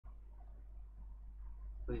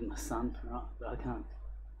with my son, right? But I can't.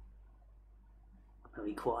 I'll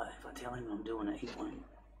be quiet. If I tell him I'm doing it, he won't.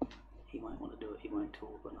 He won't want to do it. He won't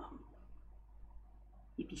talk or nothing.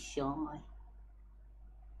 He'd be shy.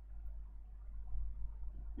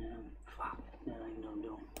 Fuck. Now I even know what I'm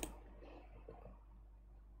doing.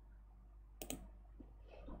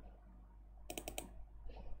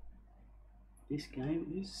 This game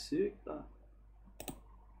is sick, though.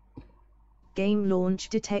 Game launch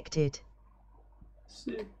detected.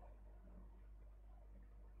 Sick.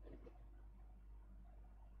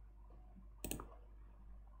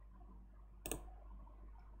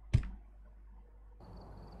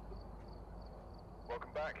 Welcome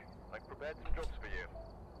back. I've prepared some jobs for you.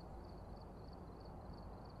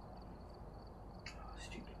 Oh,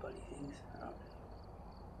 stupid bloody things. Right.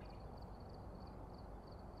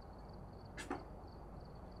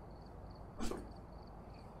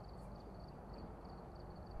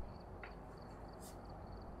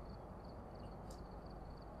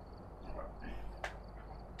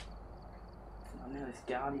 Oh, now this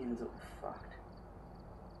Guardian's all fucked.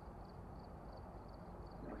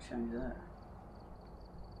 I'll change that.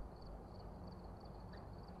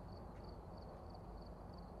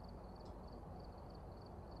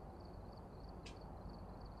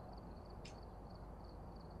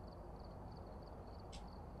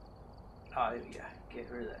 Oh, there we go. Get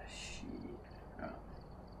rid of that shit. Right.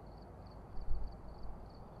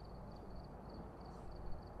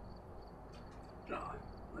 Right.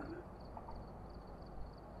 Wait a minute.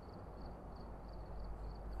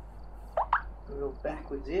 Go a little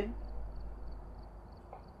backwards here.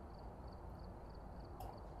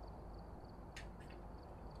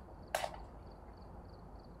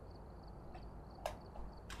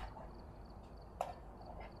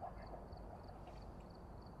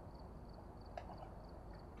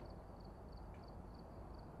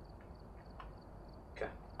 Okay.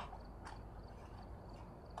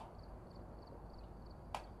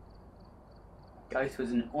 Ghost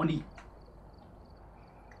was an Oni.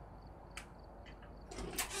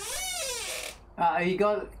 You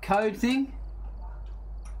got a code thing?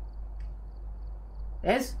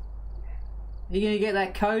 Yes? Are you gonna get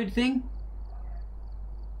that code thing?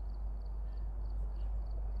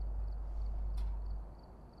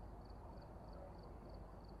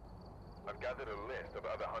 I've gathered a list of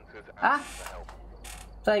other hunters Ah? asking for help.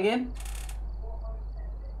 Say again.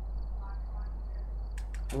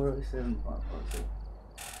 407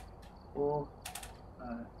 4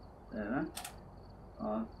 7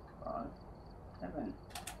 5 5 7.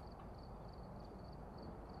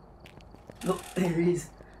 Look, there he is.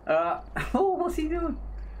 Oh, what's he doing?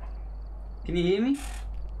 Can you hear me?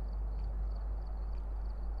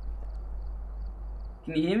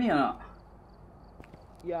 Can you hear me or not?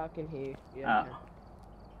 Yeah, I can hear you. Yeah, I can.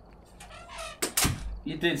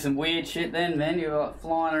 You did some weird shit then, man. You were like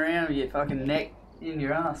flying around with your fucking neck in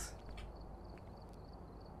your ass.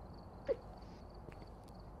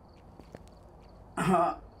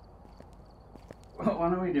 What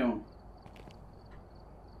one are we doing?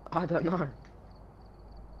 I don't know.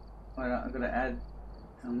 Wait, I've got to add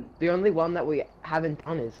some. The only one that we haven't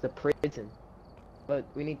done is the prison. But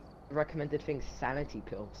we need recommended things, sanity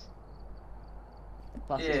pills.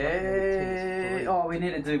 Plus it's recommended things Yeah. free. Oh, we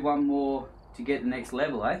need to do one more to get the next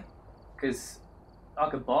level, eh? Because I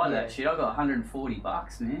could buy that Yeah. shit. I got 140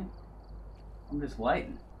 bucks, man. I'm just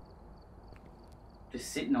waiting.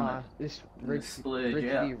 Just sitting on it. This and splurge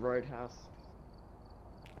out. Ridgeview Roadhouse.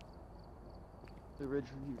 The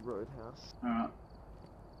Ridgeview Roadhouse.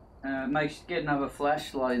 Get another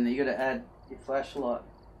flashlight in there. You got to add your flashlight.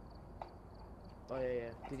 Oh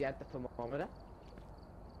yeah. Did you add the thermometer?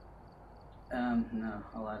 No,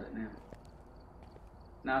 I'll add it now.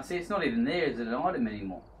 No, see, it's not even there as an item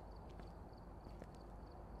anymore.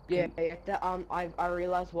 Yeah, I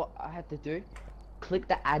realized what I had to do. Click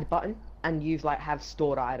the add button and use like have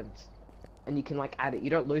stored items. And you can like add it. You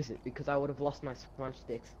don't lose it because I would have lost my sponge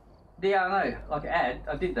sticks. Yeah, I know. Like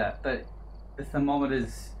I did that, but the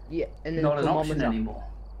thermometer's Yeah, and then not the an option thermometer. anymore.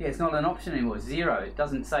 Yeah, it's not an option anymore. It's 0. It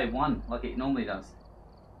doesn't say 1 like it normally does.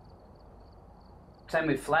 Same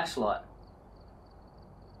with flashlight.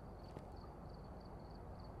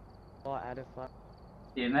 Oh, add a flash.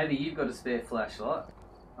 Yeah, maybe you've got a spare flashlight.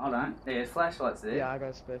 I don't. Yeah, flashlight's there. Yeah, I got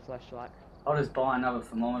a spare flashlight. I'll just buy another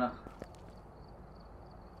thermometer.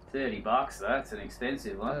 30 bucks, that's an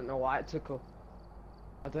expensive I one. don't know why it took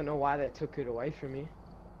I don't know why they took it away from me.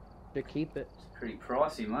 To keep it. It's pretty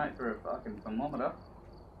pricey, mate, for a fucking thermometer.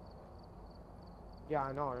 Yeah,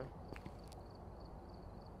 I know.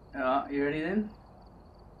 Alright, you ready then?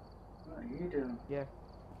 What are you doing? Yeah.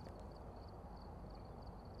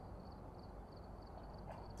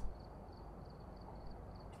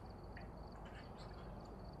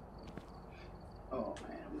 Oh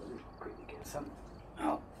man, I'm gonna quickly get some.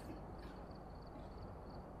 Oh.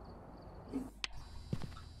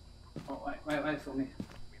 Oh, wait for me.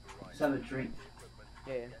 Let's have a drink.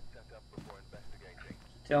 Yeah.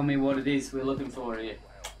 Tell me what it is we're looking for here.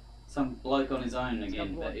 Some bloke on his own Tell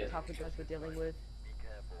again, me what bet you. type of guys we're dealing with.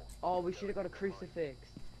 Oh, we should have got a crucifix.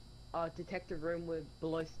 Detect a room with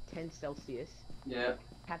below 10 Celsius. Yeah.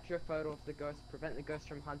 Capture a photo of the ghost. Prevent the ghost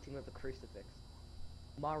from hunting with a crucifix.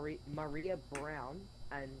 Maria Brown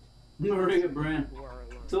and Maria Brown. who are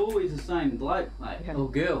alone. It's always the same bloke, mate. Yeah. Or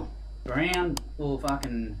girl. Brown or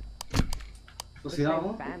fucking... What's the other same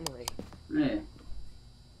one? family. Yeah.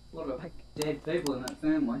 A lot of Like- dead people in that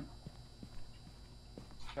family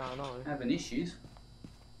I know. having issues.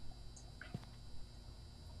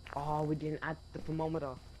 Oh, we didn't add the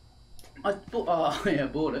thermometer. I bought, oh yeah, I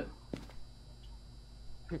bought it.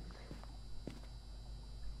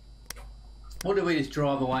 What do we just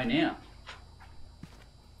drive away now?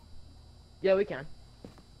 Yeah, we can.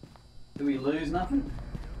 Do we lose nothing?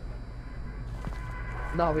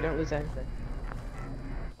 No, we don't lose anything.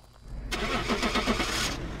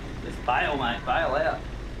 Just bail, mate. Bail out.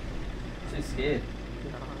 Too scared.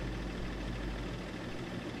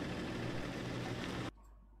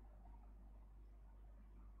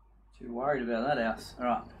 Too worried about that house.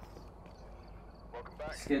 Alright, Welcome back.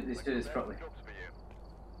 let's do this properly. Jobs for you.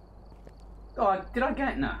 Oh, did I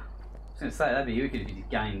gain? No. I was going to say, that'd be wicked if you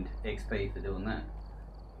gained XP for doing that.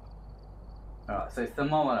 Alright, so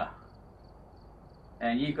thermometer.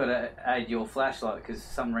 And you've got to add your flashlight because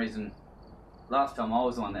for some reason, last time I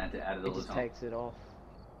was the one that had to add it It all the just time. takes it off.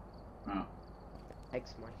 Oh.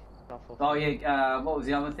 Takes my stuff off. Oh yeah, what was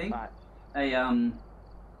the other thing? Right. A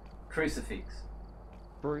crucifix.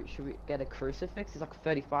 Brute, should we get a crucifix? It's like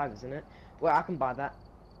 35, isn't it? Well, I can buy that.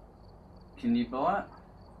 Can you buy it?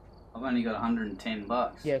 I've only got 110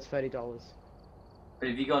 bucks. Yeah, it's $30. But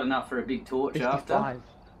have you got enough for a big torch 55. after?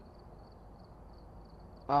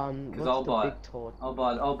 What's I'll the buy big it. torch? I'll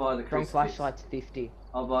buy the Strong crucifix. flashlight's 50.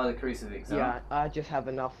 I'll buy the crucifix. Yeah, I just have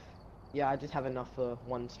enough. Yeah, I just have enough for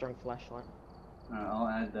one strong flashlight. Alright, I'll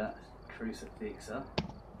add that crucifix up.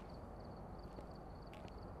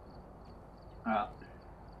 Alright.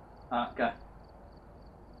 Alright, go.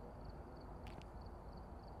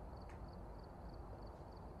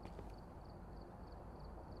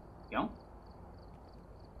 Go.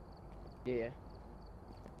 Yeah.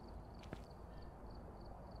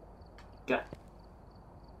 Go.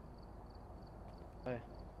 Oh.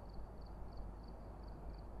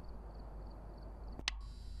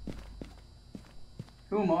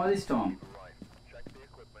 Who am I this time? Right. Check the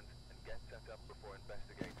equipment and get set up before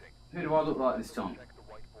investigating. Who do I look like this time? Check the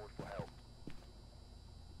whiteboard for help.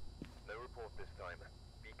 No report this time.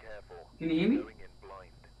 Be careful. Can you hear me? Going in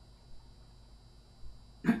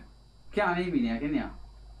blind. Can't hear me now, can you?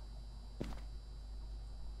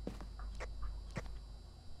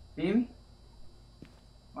 Hear me?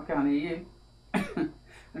 I can't hear you.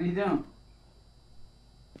 What are you doing?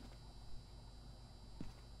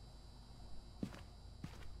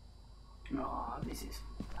 Oh, this is...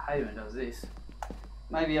 I hate when it does this.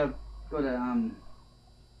 Maybe I've got a,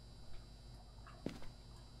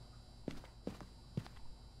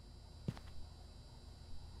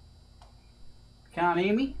 Can't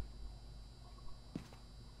hear me?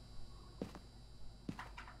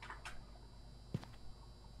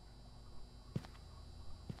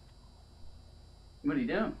 What are you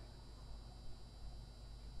doing?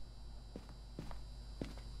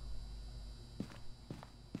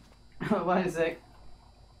 Wait a sec.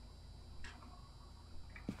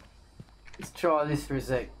 Let's try this for a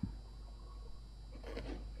sec.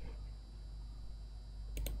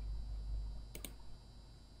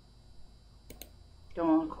 Come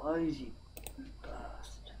on, close you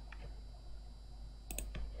bastard.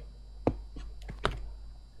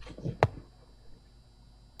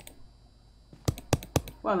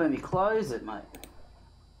 Won't let me close it, mate.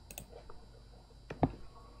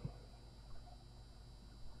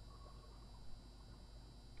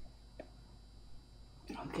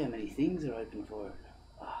 Look how many things are open for it.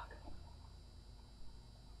 Fuck.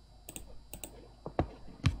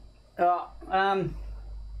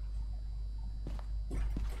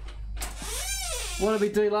 What did we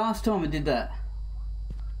do last time we did that?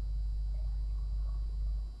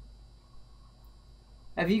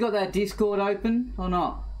 Have you got that Discord open or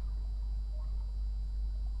not?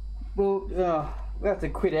 Well, we have to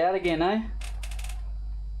quit out again, eh?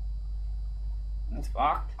 That's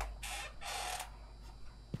fucked.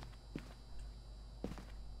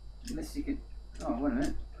 Unless you could... Oh, wait a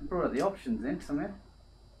minute. I brought up the options then, somewhere.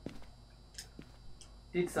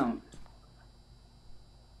 Did something.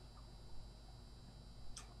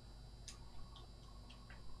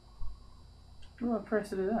 What do I press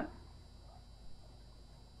to do that?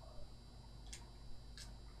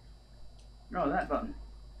 Oh, that button.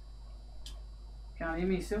 Can't hear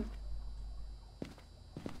me still?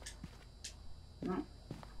 No.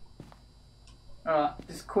 Alright,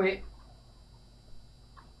 just quit.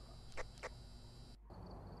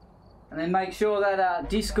 And then make sure that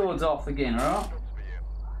Discord's off again, alright? Jobs for you.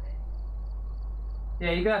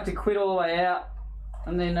 Yeah, you're gonna have to quit all the way out.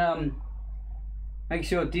 And then make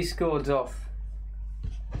sure Discord's off.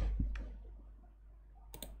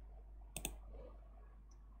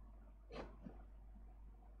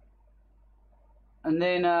 And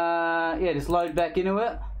then, yeah, just load back into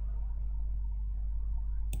it.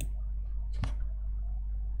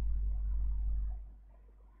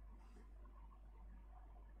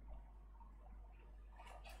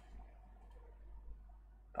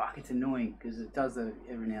 Fuck, it's annoying because it does that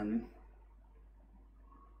every now and then.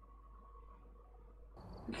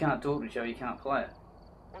 You can't talk to each other, you can't play it.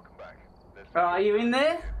 Welcome back. There's Are you in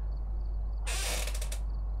there?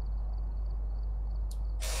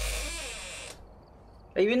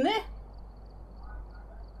 Are you in there?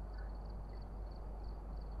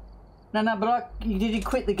 No, but did you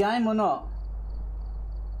quit the game or not?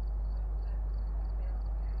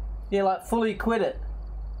 Yeah, like fully quit it.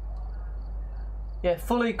 Yeah,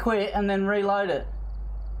 fully quit and then reload it.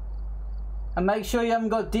 And make sure you haven't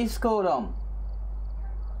got Discord on.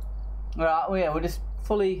 Alright, well, yeah, we'll just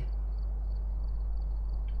fully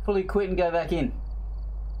quit and go back in.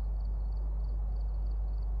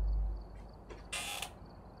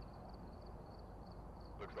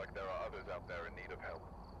 Looks like there are others out there in need of help.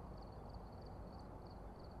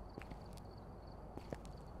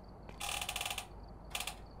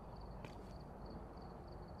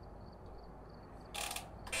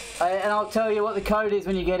 And I'll tell you what the code is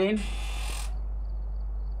when you get in.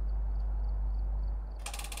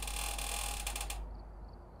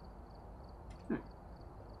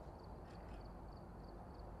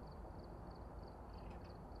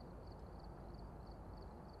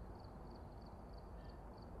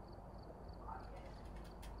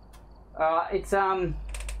 It's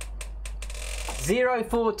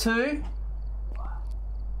 042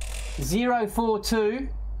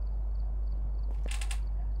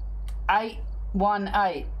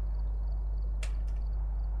 818.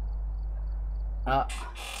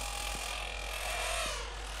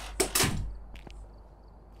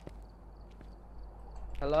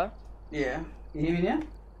 Hello? Yeah. You hear me now?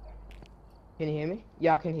 Can you hear me?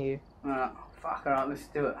 Yeah, I can hear you. Fuck, alright, let's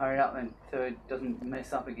do it. Hurry up then, so it doesn't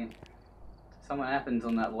mess up again. Something happens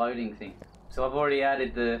on that loading thing. So I've already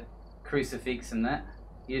added the crucifix and that.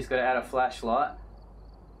 You just gotta add a flashlight.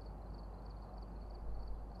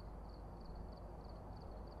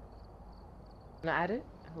 Can I add it?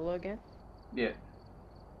 Hello again? Yeah.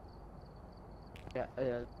 Yeah,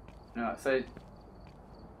 Alright, so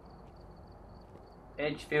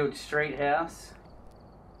Edgefield Street House.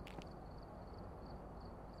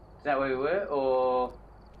 Is that where we were? Or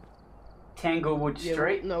Tanglewood yeah,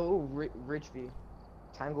 Street? no, Ridgeview.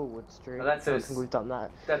 Tanglewood Street. Oh, that's I a think we've done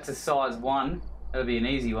that. That's a size 1. That'll be an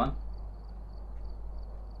easy one.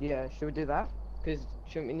 Yeah, should we do that? Because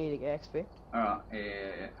shouldn't we need to get XP? Alright,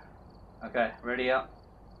 yeah. Okay, ready up.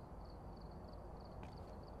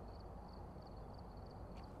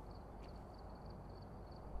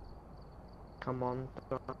 Come on,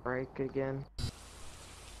 don't break again.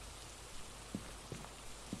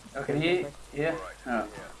 I can hear you. Yeah? Alright.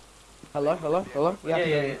 Hello? Yeah.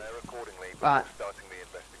 There accordingly, but Right. we're starting the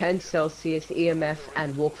investigation. 10 Celsius, EMF,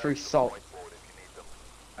 and walk through salt. Whiteboard if you need them.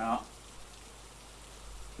 Alright.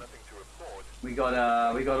 Nothing to report. We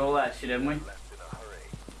got all that shit, haven't we? Left in a hurry.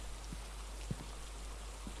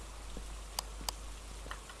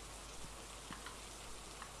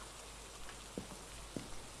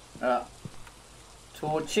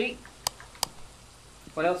 Torchy.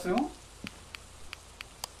 What else do we want?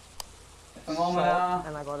 Thermometer. Salt,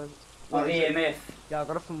 and I got a... Oh, EMF. Yeah, I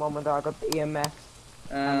got a thermometer, I got the EMF,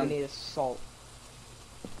 and we need a salt.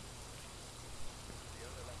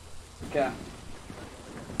 Okay.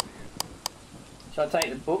 Shall I take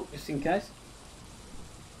the book just in case?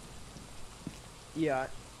 Yeah.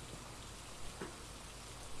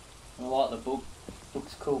 I like the book.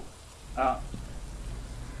 Book's cool.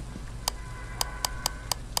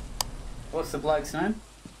 What's the bloke's name?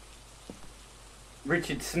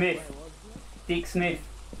 Richard Smith. Dick Smith.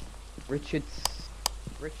 Richard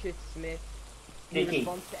Smith. He Dickie.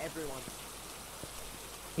 responds to everyone.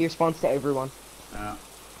 He responds to everyone.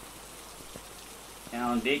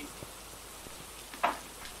 Alan Dick.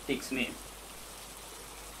 Dick Smith.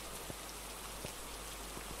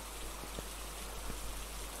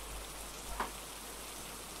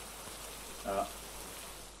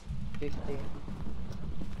 15.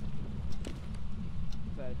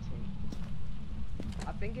 13.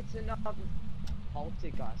 I think it's enough halter,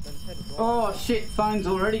 guys. I just had a door. Oh shit, phone's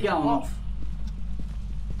already going off.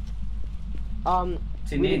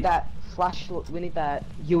 It's We in here. need that flash. We need that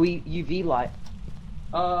UV light.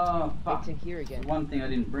 Oh, fuck. It's in here again. One thing I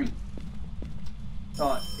didn't bring.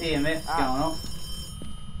 Right, EMF's Ah. going off.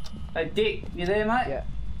 Hey Dick, you there mate? Yeah.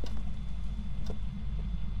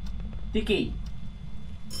 Dickie.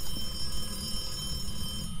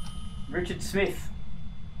 Richard Smith.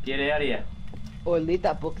 Get out of here. Or leave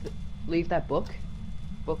that book. Leave that book.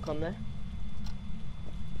 Book on there.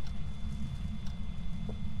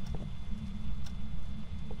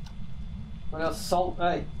 What else? Salt,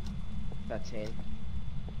 hey. 13.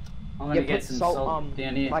 I'm gonna Yeah, get put some salt, salt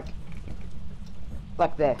down here.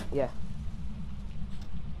 Like there. Yeah.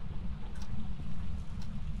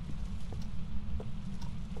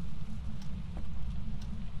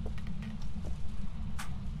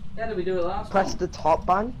 How did we do it last Press time? the top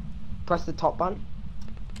button. Press the top button.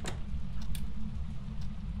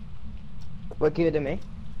 Wait, give it to me.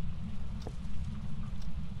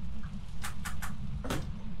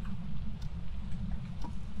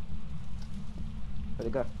 Where'd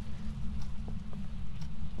it go?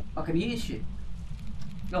 I can hear shit.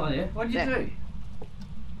 Oh yeah, what did you There. do?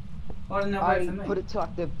 Why didn't that I wait for me? put it to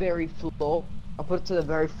like the very floor. I put it to the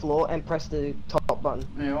very floor and press the top button.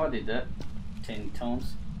 Yeah, I did that 10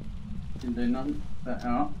 times. Didn't do nothing, but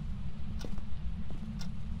alright.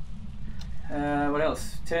 What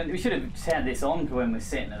else? We should have turned this on for when we're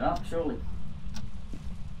setting it up, surely.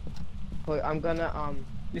 Wait, I'm gonna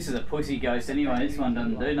This is a pussy ghost anyway, this one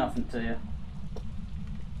doesn't do nothing to you.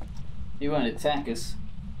 He won't attack us.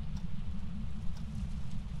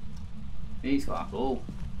 He's fuck all.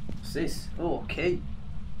 What's this? Oh, key.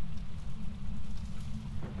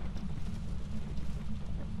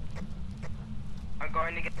 I'm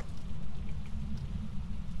going to get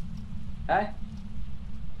Hey?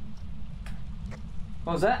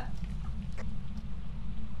 What was that?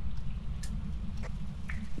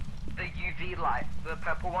 the UV light, the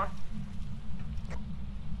purple one.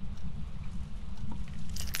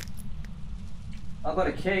 I've got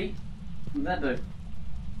a key. What did that do?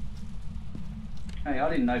 Hey, I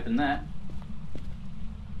didn't open that.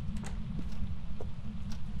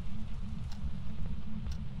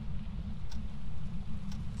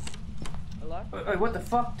 Hello? Hey, what the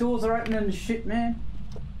fuck? Doors are opening and shit, man.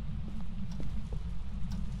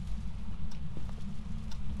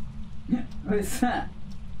 What is that?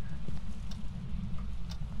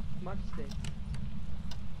 Majesty.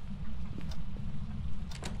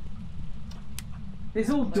 There's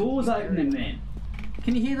all doors opening, man.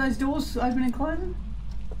 Can you hear those doors opening and closing?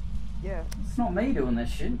 Yeah. It's not me doing that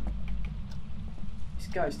shit. This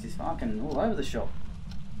ghost is fucking all over the shop.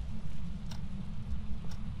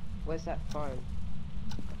 Where's that phone?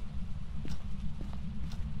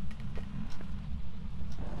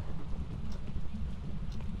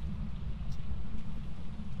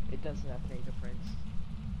 It doesn't have fingerprints.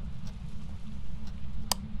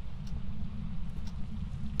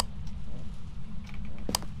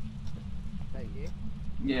 Is that you?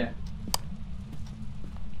 Yeah.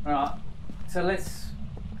 Alright. So let's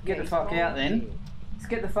get the fuck out then. Let's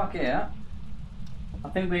get the fuck out. I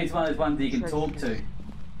think we need one of those ones that you can talk to.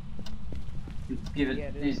 Give it, Yeah,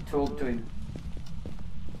 it you is. talk to him.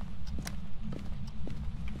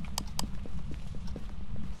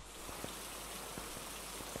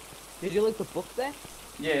 Did you leave the book there?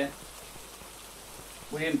 Yeah.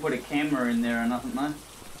 We didn't put a camera in there or nothing though.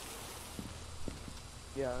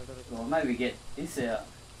 Yeah, I got it. Well, maybe get this out.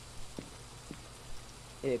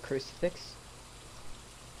 Yeah, crucifix.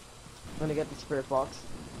 I'm gonna get the spirit box.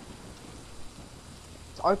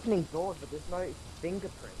 It's opening doors, but there's no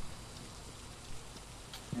fingerprint.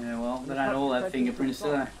 Yeah, well, they It's don't not all have protecting fingerprints, do they?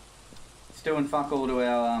 yourself. It's doing fuck all to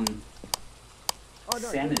our, Oh no,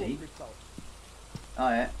 Sanity. it did walk through salt. oh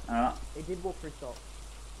yeah, alright. It did walk through salt.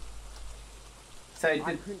 So I the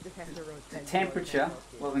couldn't detect the room. temperature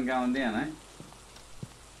wasn't going down, eh?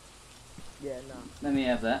 Yeah, no. Let me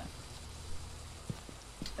have that.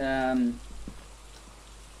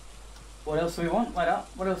 What else do we want? Wait up.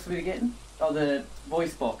 What else are we getting? Oh, the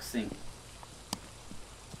voice box thing.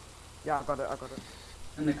 Yeah, I got it, I got it.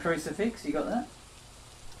 And the crucifix, you got that?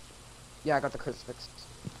 Yeah, I got the crucifix.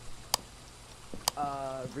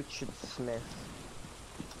 Richard Smith.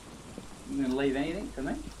 You gonna leave anything for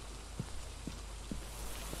me?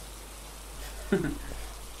 Turn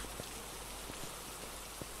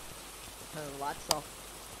the lights off.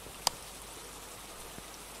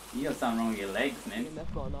 You got something wrong with your legs, man.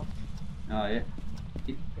 EMF going off. Oh yeah.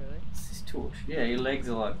 Really? What's this torch? Yeah, your legs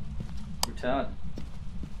are like Retard.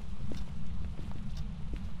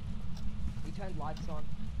 We turned lights on.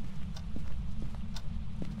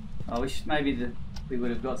 I wish maybe we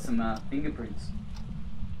would have got some fingerprints.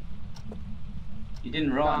 You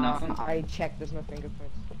didn't write nothing. I checked, there's no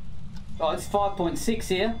fingerprints. Oh, it's 5.6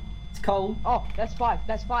 here. It's cold. Oh, that's 5,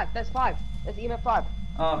 that's 5, that's 5. That's EMF 5.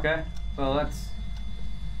 Oh, okay. Well, that's...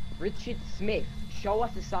 Richard Smith, show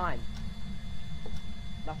us a sign.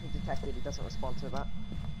 Nothing detected, he doesn't respond to that.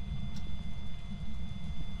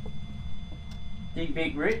 Dig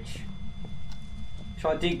Big Rich.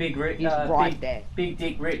 Try Dig Big Rich. He's right there. Big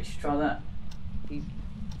Dick Rich. Try that. He's...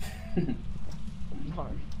 No.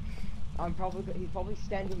 He's probably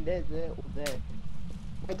standing there, or there.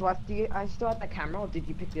 Wait, I still have the camera, or did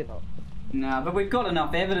you pick it up? Nah, but we've got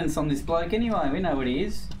enough evidence on this bloke anyway. We know what he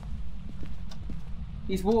is.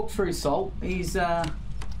 He's walked through salt. He's,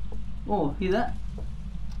 Oh, hear that?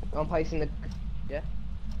 I'm placing the... Yeah?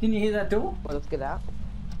 Didn't you hear that door? Well, let's get out.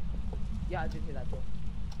 Yeah, I did hear that door.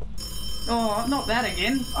 Oh, not that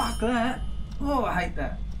again. Fuck that. Oh, I hate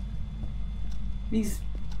that. He's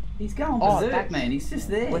going berserk, man. He's just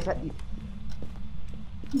there. Where's that?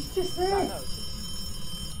 He's just there. No.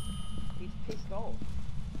 He's pissed off.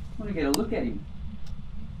 I want to get a look at him.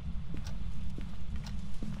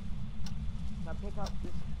 Now pick up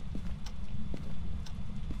this.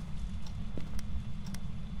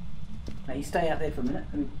 Now you stay out there for a minute.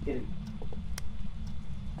 Let me get him.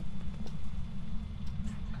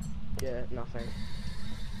 Yeah, nothing.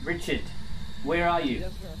 Richard, where are He you?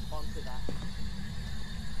 doesn't respond to that.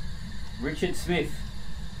 Richard Smith,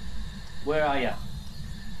 where are you?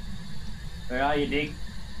 Where are you, Dick?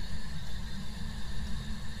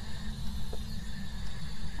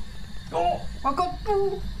 Oh, I got...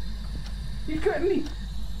 Oh, you got me.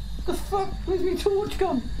 What the fuck? Where's my torch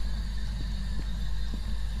gone?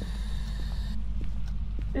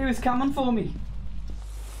 He was coming for me.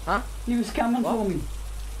 Huh? He was coming What? for me.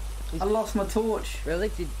 I lost my torch. Really?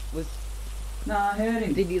 Nah, I heard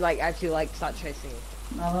him. Did you like actually like start chasing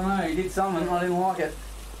him? I don't know, he did something, I didn't like it.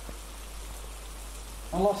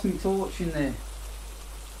 I lost my torch in there.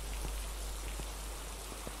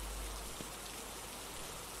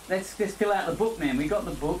 Let's just fill out the book, man. We got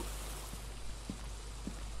the book.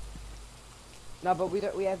 No, but we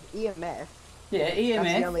don't. We have EMF. Yeah, That's the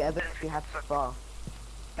EMF. only evidence we have so far.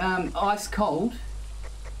 Ice cold.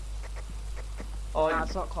 Oh, Nah,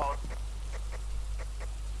 it's not cold.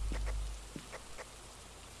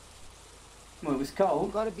 well, it was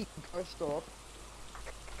cold. Gotta be ghost orb.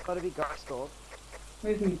 Gotta be ghost orb.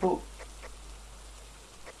 Where's my book?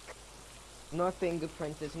 No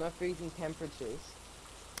fingerprints. There's no freezing temperatures.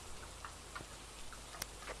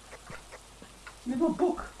 Where's my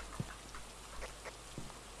book?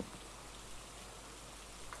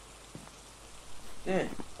 Yeah,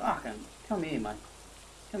 fucking, come here, mate.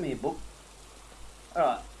 Come here, book.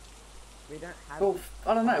 Alright, We don't have. well,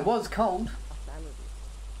 I don't know, it was cold. a sanity.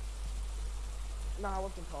 No, I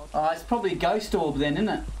wasn't cold. Oh, it's probably Ghost Orb then, isn't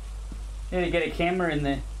it? Yeah, get a camera in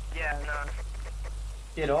there. Yeah, no.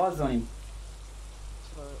 Get eyes on him.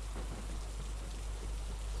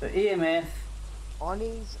 So EMF.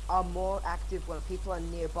 Onis are more active when people are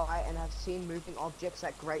nearby and have seen moving objects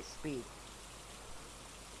at great speed.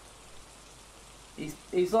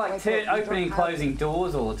 He's like Wait, but we don't opening and have- closing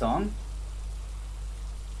doors all the time.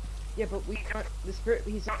 Yeah, but we don't. The spirit.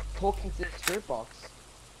 He's not talking to the spirit box.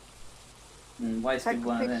 Wasted Take a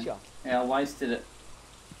one of them. picture. Yeah, I wasted it.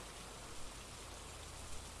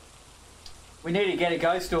 We need to get a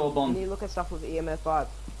Ghost Orb Can on. you look at stuff with EMF 5?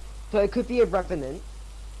 So it could be a revenant.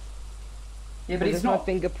 Yeah, but he's there's not. no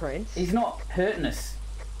fingerprints. He's not hurting us.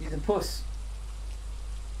 He's a puss.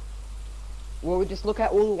 Well, we just look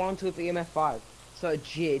at all the ones with EMF 5. So a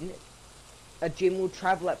djinn will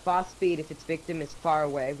travel at fast speed if its victim is far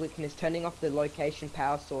away. Weakness turning off the location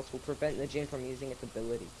power source will prevent the djinn from using its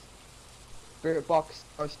abilities. Spirit box,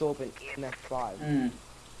 ghost orb, and EMF 5. Hmm. A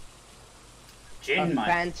Gin, mate.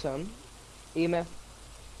 phantom, EMF.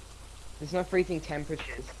 There's no freezing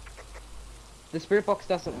temperatures. The spirit box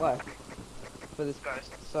doesn't work for this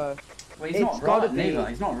ghost, so. Well, he's it's not gotta writing be- either.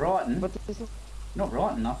 He's not writing. But this is, Not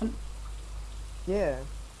writing nothing. yeah.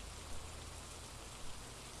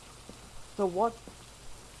 So what?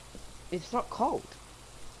 It's not cold.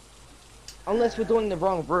 Unless we're doing the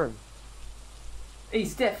wrong room.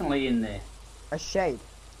 He's definitely in there. A shade.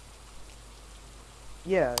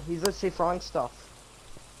 Yeah, he's literally throwing stuff.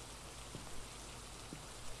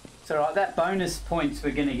 So right, that bonus points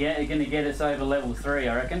we're gonna get are gonna get us over level 3,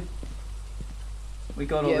 I reckon. We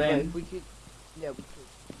got all Yeah, but them. if we could. Yeah, we could.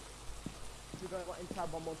 Should we go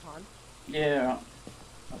inside one more time? Yeah, right.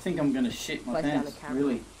 I think I'm gonna shit my Place down pants. the camera.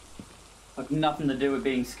 Really. Like nothing to do with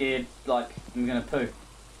being scared, like I'm gonna poo.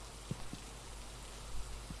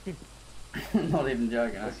 I'm not even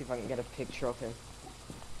joking. Let's see if I can get a picture of him.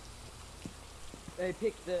 They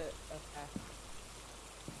picked the.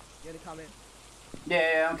 You gonna come in?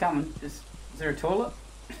 Yeah, I'm coming. Is there a toilet?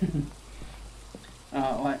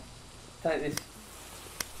 Oh, wait. Take this.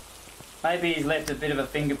 Maybe he's left a bit of a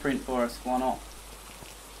fingerprint for us. Why not?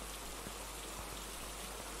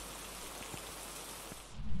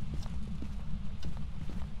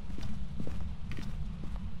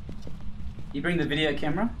 You bring the video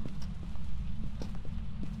camera?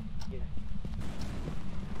 Yeah.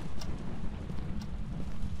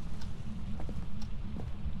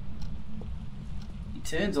 He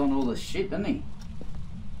turns on all the shit, doesn't he?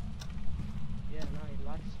 Yeah, no, he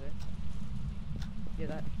likes it.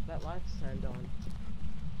 Yeah, that light's turned on.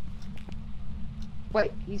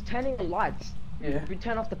 Wait, he's turning the lights. Yeah. Did we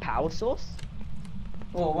turn off the power source?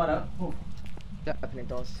 Oh, what up? Oh, Don't open the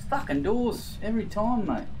doors. fucking doors every time,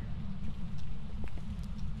 mate.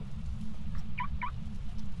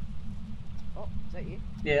 Oh, is that you?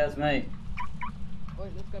 Yeah, that's me. Wait,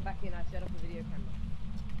 let's go back in. I set up a video camera.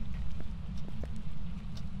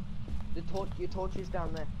 Your torch is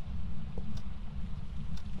down there.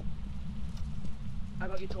 I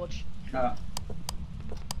got your torch. Alright.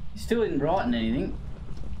 You still didn't write anything.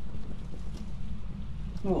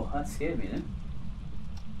 Oh, that scared me then.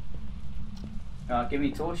 Alright, give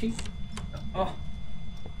me torchy. Oh.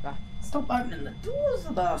 Ah. Stop opening the doors,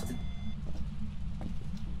 the bastard.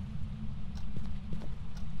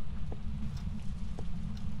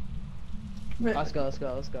 Let's go.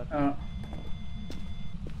 Alright.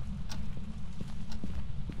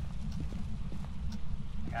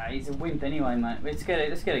 Ah, he's a wimp anyway, mate. Let's get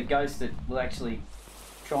a ghost that will actually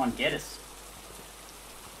try and get us.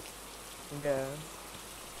 Okay.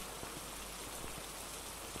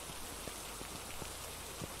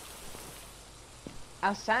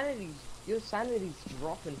 Your sanity's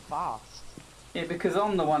dropping fast. Yeah, because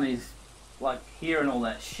I'm the one who's like hearing all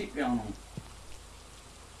that shit going on.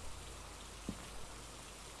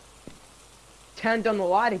 Turned on the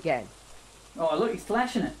light again. Oh, look, he's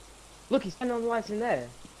flashing it. Look, he's turned on the lights in there.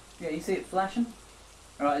 Yeah, you see it flashing?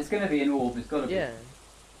 Alright, it's going to be an orb. It's got to be. Yeah.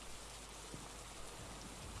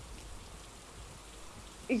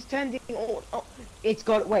 He's turned it on. Oh, it's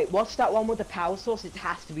got. Wait, what's that one with the power source? It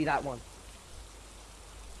has to be that one.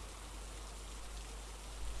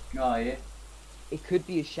 Oh, yeah. It could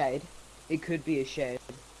be a shade. It could be a shade.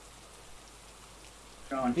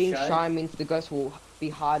 Try and Being shade. shy means the ghost will be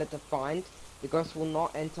harder to find. The ghost will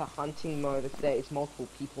not enter hunting mode if there is multiple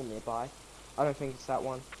people nearby. I don't think it's that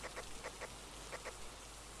one.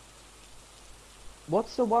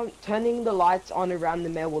 What's the one? Turning the lights on around the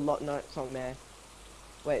mayor will not. No, it's not mayor.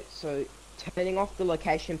 Wait, so turning off the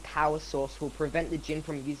location power source will prevent the djinn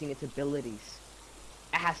from using its abilities.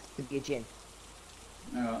 It has to be a djinn.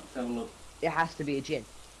 Alright, let's have a look. It has to be a djinn.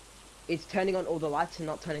 It's turning on all the lights and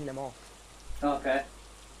not turning them off. Okay.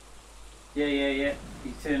 Yeah.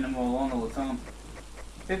 He's turning them all on all the time.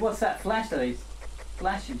 But what's that flash though? He's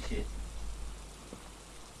flashing shit.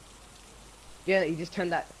 Yeah, you just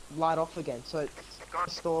turned that light off again, so it's got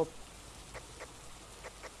to store.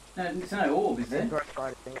 No, there's no orb, is there? Ghost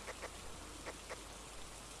writing.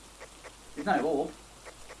 There's no orb.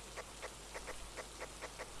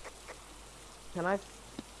 Can I?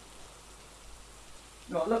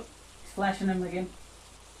 Oh, look. He's flashing them again.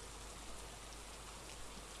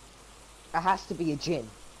 It has to be a djinn.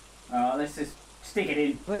 Alright, let's just stick it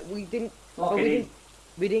in. But we didn't. Lock but it we in. didn't.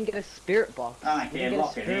 We didn't get a spirit box. I don't We care, didn't get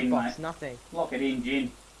lock a it spirit in, box. mate. Nothing. Lock it in,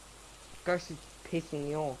 Jin. Ghost is pissing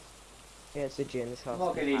me off. Yeah, it's a djinn. This house.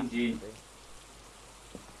 Lock it in, has to djinn.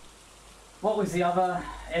 be. What was the other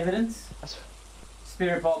evidence? That's-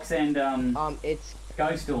 Spirit box and It's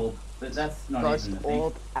ghost orb, but that's not ghost even the thing.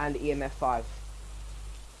 orb and EMF 5.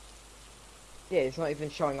 Yeah, it's not even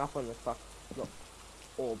showing up on the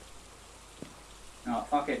orb. Oh,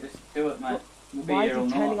 fuck it, just do it, mate. We'll be Why here all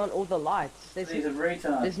is he turning night. on all the lights? He's a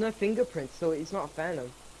retard. There's no fingerprints, so it's not a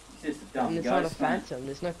phantom. It's just a dumb And it's ghost, not a mate. phantom.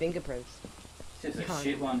 There's no fingerprints. It's just a Can't.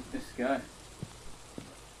 shit one. Just go.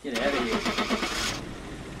 Get out of here.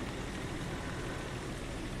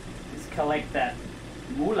 Just collect that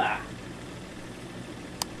moolah.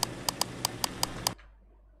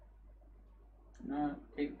 No,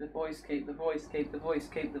 keep the voice, keep the voice, keep the voice,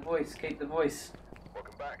 keep the voice, keep the voice.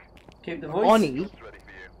 Welcome back. Keep the voice. Oni? It's ready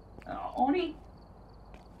for you. Oh, Oni?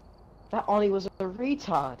 That Oni was a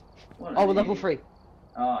retard. What Oh, an we're level idiot. 3.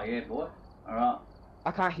 Oh, yeah, boy. Alright.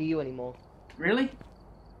 I can't hear you anymore. Really?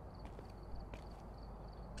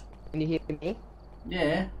 Can you hear me?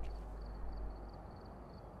 Yeah.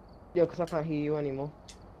 Yeah, because I can't hear you anymore.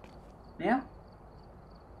 Now?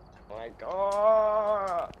 Oh my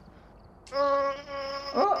god!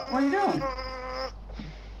 Oh, what are you doing?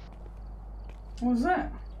 What was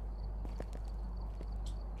that?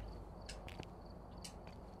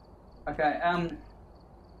 Okay, I'm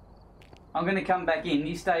gonna come back in.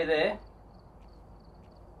 You stay there.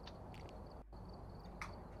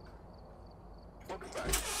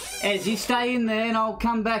 Ez, you stay in there and I'll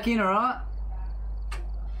come back in, alright?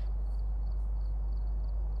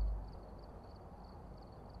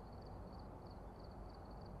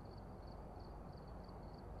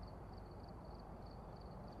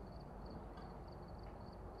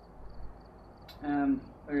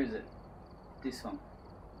 Where is it? This one.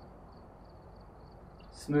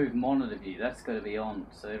 Smooth monitor view, that's got to be on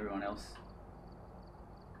so everyone else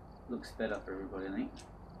looks better for everybody, I think.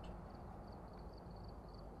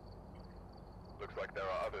 Looks like there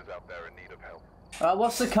are others out there in need of help. Alright,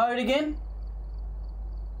 what's the code again?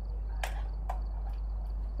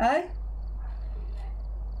 Hey?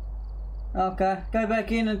 Okay, go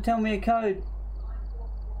back in and tell me a code.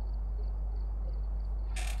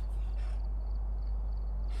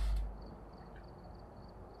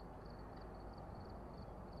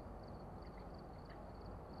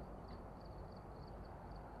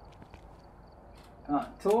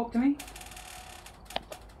 Alright, talk to me.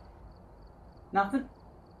 Nothing?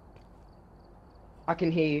 I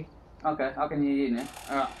can hear you. Okay, I can hear you now.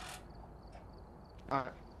 Alright.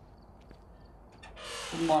 Alright.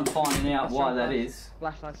 Wouldn't mind finding out why that is.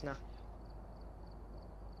 Flashlights now.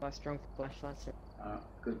 Buy strong flashlights. Alright,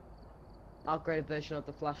 good. Upgraded version of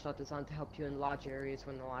the flashlight designed to help you in large areas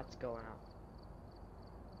when the lights go out.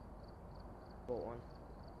 Bought one.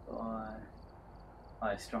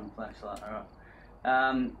 Oh, strong flashlight, alright.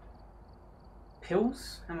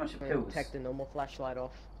 Pills? How much are pills? Take the normal flashlight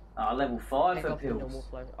off. Level 5 Take for off the normal pills.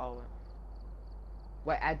 flash. Oh,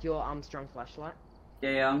 wait. Add your strong flashlight.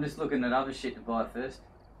 Yeah, I'm just looking at other shit to buy first.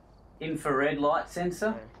 Infrared light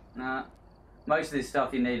sensor? Yeah. Nah. Most of this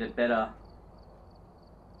stuff you need a better.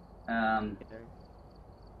 Yeah.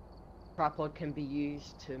 Tripod can be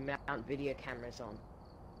used to mount video cameras on.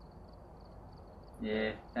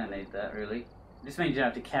 Yeah, don't need that really. It just means you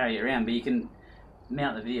don't have to carry it around, but you can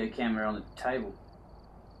mount the video camera on the table.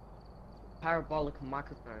 Parabolic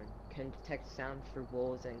microphone can detect sound through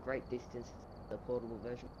walls and great distances. The portable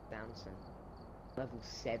version of Samsung. Level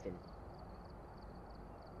 7.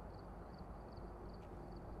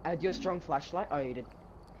 Add your strong flashlight. Oh, you did.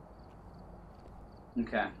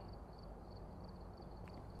 Okay.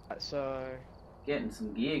 So, Getting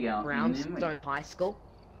some gear going. Brownstone High School.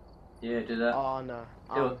 Yeah, do that. Oh no.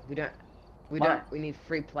 Do it. We don't. We Why? don't. We need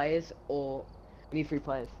 3 players, or we need 3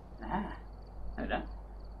 players. Ah. No, don't.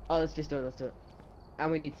 Oh, let's just do it. Let's do it.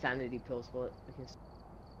 And we need sanity pills for it. We can...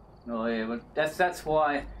 Oh yeah, well that's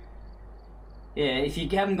why. Yeah, if you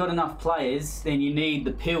haven't got enough players, then you need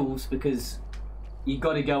the pills because you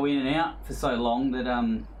got to go in and out for so long that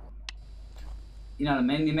you know what I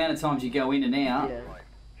mean. The amount of times you go in and out, Yeah.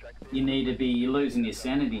 you need to be losing your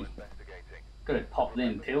sanity. Got to pop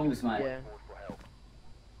them pills, mate. Yeah.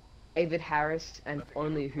 David Harris and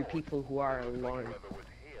only people who are alone.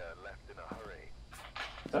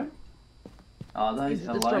 Sorry? Oh, those These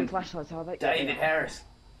are are the strong alone. flashlights. How they? David Harris.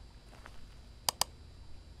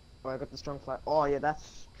 Oh, I got the strong flash. Oh yeah,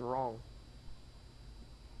 that's strong.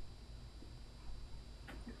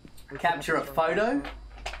 Capture a photo.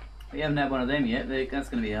 We haven't had one of them yet. That's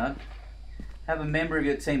going to be hard. Have a member of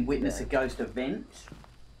your team witness a ghost event.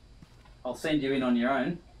 I'll send you in on your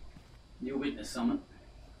own. You'll witness something.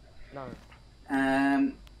 No.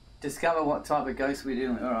 Discover what type of ghost we're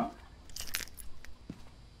dealing with. Alright.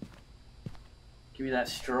 Give me that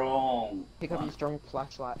strong. Pick up one. your strong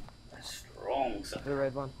flashlight. That strong stuff. The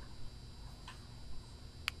red one.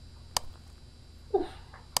 I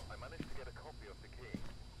managed to get a copy of the key.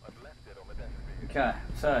 I've left it on the desk for you. Okay,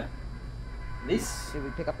 so this. Did we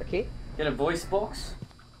pick up the key? Get a voice box,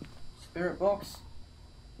 spirit box,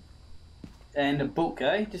 and a book,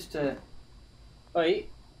 eh? Just to. Oh, yeah.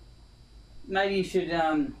 Maybe you should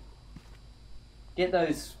get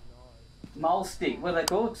those mole stick. What are they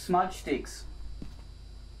called? Smudge sticks.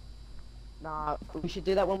 Nah, we should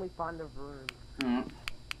do that when we find a room. Alright.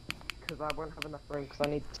 Because I won't have enough room. Because I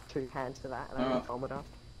need 2 hands for that, and I need a thermometer,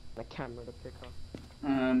 and a camera to pick up.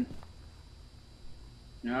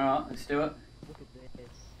 Alright, let's do it. Look at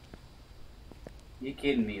this. You're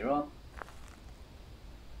kidding me, right?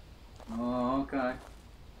 Oh, okay.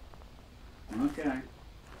 Okay.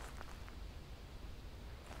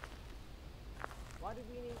 Why do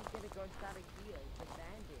we need to get a ghost out of here? It's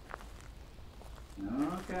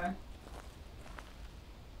abandoned. Okay.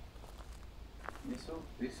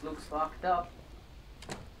 This looks fucked up.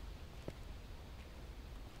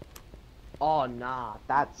 Oh nah,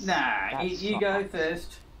 that's Nah, you go sucks.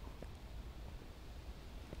 first.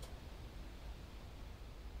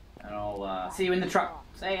 And I'll see you in the truck.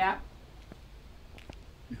 See ya.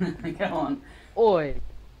 Go on. Oi.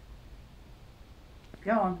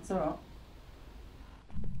 Go on, it's alright.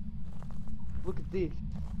 Look at this.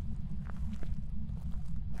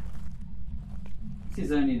 This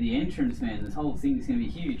is only the entrance, man. This whole thing is going to be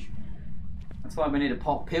huge. That's why we need to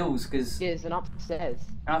pop pills, because There's an upstairs.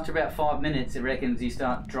 after about 5 minutes, it reckons you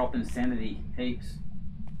start dropping sanity heaps.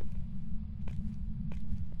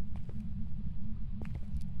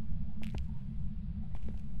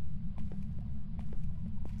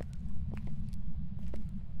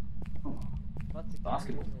 Oh, Lots of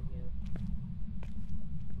Basketball. cameras in here.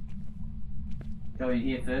 go in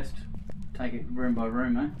here first. Take it room by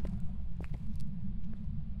room, eh?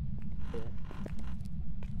 Yeah.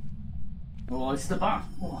 Oh, it's the bar.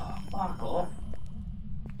 Oh, fuck off.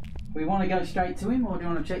 We want to go straight to him, or do you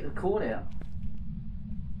want to check the court out?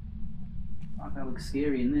 Fuck, that looks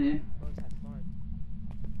scary in there. What was that phone?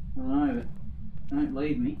 I don't know, but don't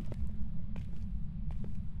leave me.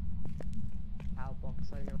 Power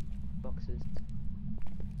box, I know. Boxes.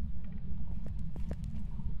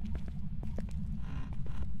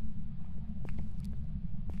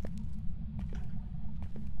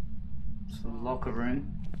 It's the locker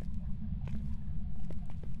room.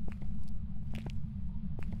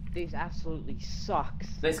 This absolutely sucks.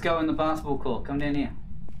 Let's go in the basketball court. Come down here.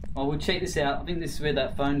 Oh, we'll check this out. I think this is where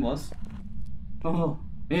that phone was. Oh,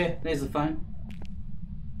 yeah, there's the phone.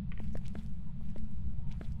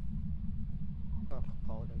 Oh,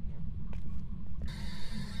 cold in here.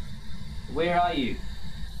 Where are you?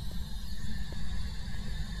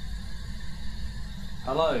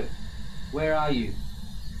 Hello? Where are you?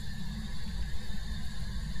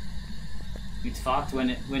 It's fucked when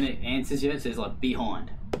it answers you. It says like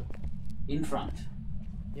behind, in front.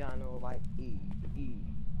 Yeah, I know, like,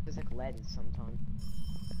 there's like lens sometimes.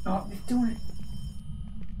 Oh, it's doing it.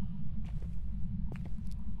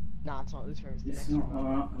 Nah, it's not this room, it's the It's next not room.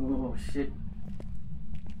 alright. Oh shit.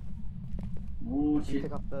 Oh Did you shit.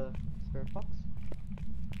 pick up the spirit box?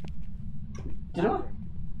 Did I?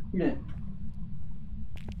 Yeah.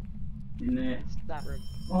 In there. It's that room.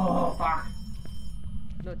 Oh fuck.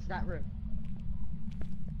 No, it's that room.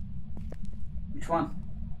 Which one?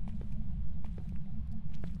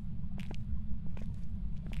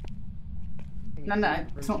 Can you No, see no, it? Room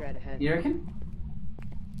it's not. straight ahead. You reckon?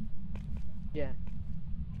 Yeah.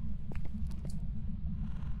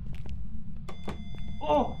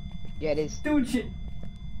 Oh, Yeah, it is. doing shit.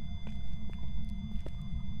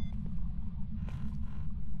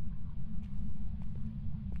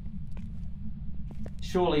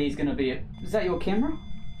 Surely he's gonna be. Is that your camera?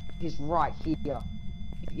 He's right here.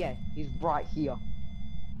 Yeah, he's right here.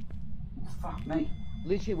 Oh, fuck me.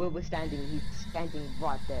 Literally where we're standing, he's standing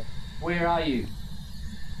right there. Where are you?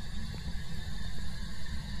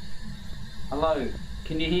 Hello?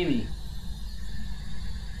 Can you hear me?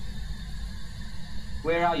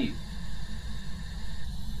 Where are you?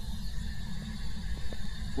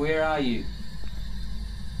 Where are you?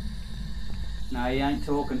 No, he ain't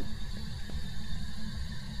talking.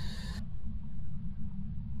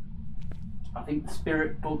 I think the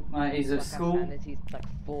spirit book, mate, he's a Like school. He's like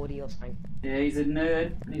 40 or something. Yeah, he's a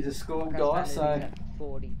nerd. He's a school Like guy, He's so like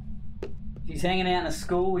 40. if he's hanging out in a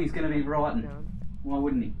school, he's going to be writing. No. Why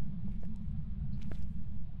wouldn't he?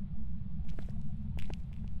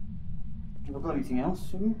 Have I got anything else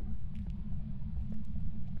for you?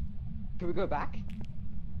 Can we go back?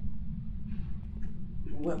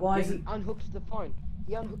 Why Yeah, is it? he unhooked the phone.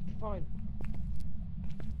 He unhooked the phone.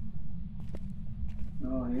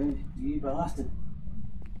 Oh yeah, you bastard.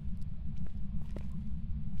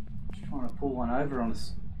 Just trying to pull one over on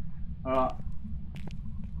us. Alright.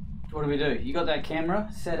 What do we do? You got that camera?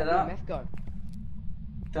 Set it up? EMF go.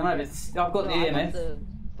 Don't know if it's... I've got No, the I got EMF. the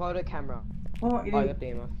photo camera. What? You Oh, I need, got the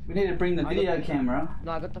EMF. we need to bring the I got video the- camera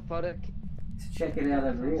No, I got the photo. to check it out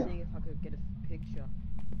over I'm here. seeing if I could get a picture.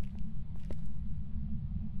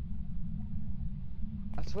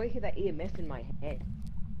 I swear I hear that EMF in my head.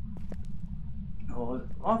 Oh,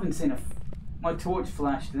 I haven't seen my torch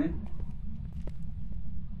flashed then.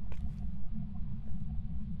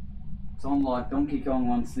 It's on like Donkey Kong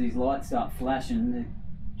once these lights start flashing, they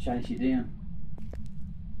chase you down.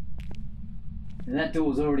 And that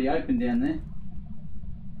door's already open down there.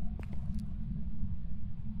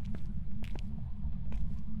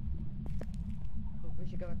 Oh, we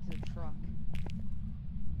should go back to the truck.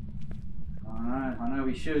 I know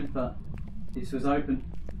we should, but this was open.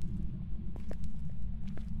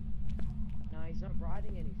 He's not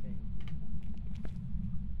writing anything.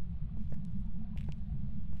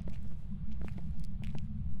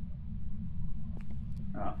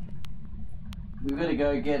 Alright. We better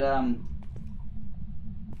go get some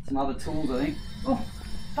other tools, I think. Oh,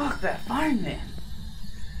 fuck that phone there.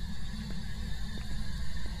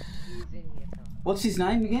 He's in here. What's his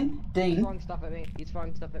name again? He's Dean. throwing stuff at me. He's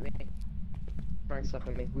throwing stuff at me. Throwing stuff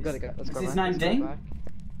at me. We gotta go. Let's Is go. his back. name Let's go Dean? back.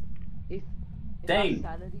 If Dean.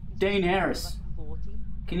 our sanity is Dean like Harris. 40,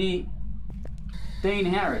 Can you... Dean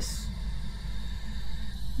Harris.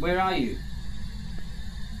 Where are you?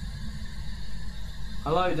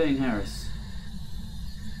 Hello, Dean Harris.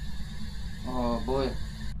 Oh, boy.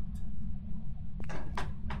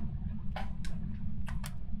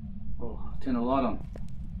 Oh, turn the light on.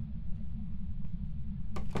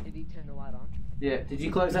 did he turn the light on? Yeah, did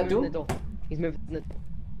you close that He's moving door? the door. He's moving the...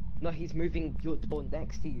 No, he's moving your door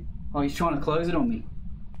next to you. Oh, he's trying to close it on me.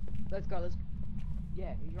 Let's go, let's...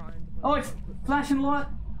 Yeah, he's trying to... Oh, it's flashing light.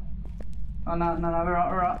 Oh, no,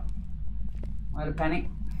 alright. I had a panic.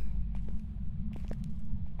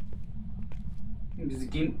 It was a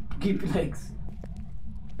gimp legs.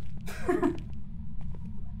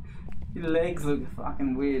 Your legs look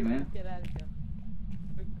fucking weird, man. Get out of here.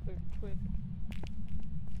 Quick.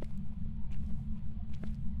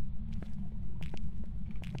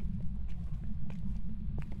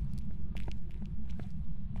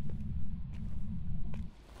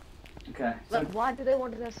 Okay. So, Like, why do they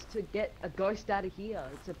want us to get a ghost out of here?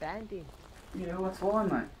 It's abandoned. yeah, what's why,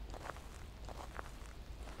 mate?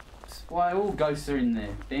 That's why all ghosts are in there.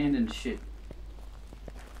 Abandoned shit.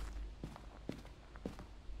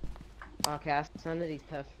 Okay, our sanity's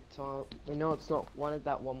perfect, so we know it's not one of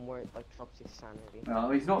that one where it like drops your sanity.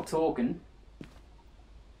 Well, he's not talking.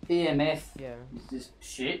 EMF Yeah. is just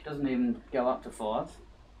shit. Doesn't even go up to 5.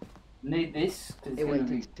 Need this because It it's going went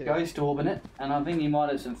to be to 2. ghost orbing it, and I think he might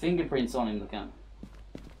have some fingerprints on him. The cunt.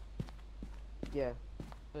 Yeah.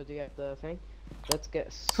 So do you have the thing? Let's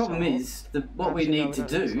get Problem salt. is, what we Actually, no, need to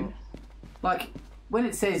don't need do, salt. like when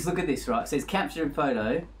it says, look at this, right? It says capture a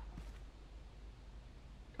photo.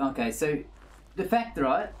 Okay, so the fact,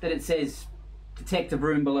 right, that it says detect a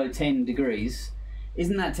room below 10 degrees,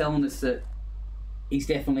 isn't that telling us that he's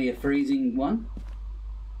definitely a freezing one?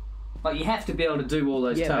 Like, you have to be able to do all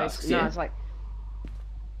those tasks, No, yeah? it's like...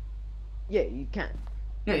 Yeah, you can.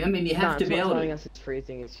 Yeah, I mean, you have to it's be not able telling to. us it's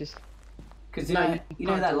freezing, it's just... Because, No, you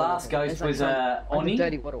know can't that do last anything. ghost It's like was some- like a Oni?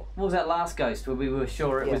 dirty bottle. What was that last ghost where we were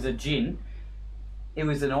sure it Yeah. was a djinn? It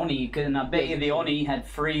was an Oni, and I bet Yeah, you the djinn. Oni had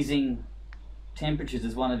freezing temperatures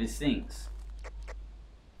as one of his things.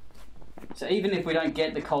 So even if we don't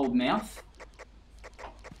get the cold mouth,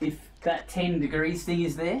 if that 10 degrees thing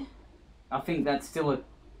is there, I think that's still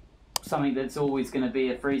something that's always going to be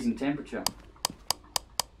a freezing temperature.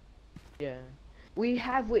 Yeah. We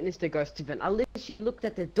have witnessed a ghost event. I literally looked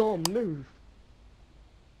at the door move.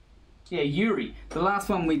 Yeah, Yuri. The last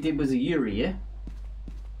one we did was a Yuri, yeah?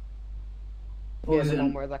 Or Yeah, was the it one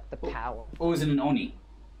an, where like the power. or was it an Oni?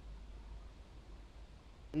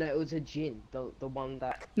 No, it was a djinn. The one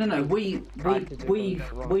that... No, we tried to do it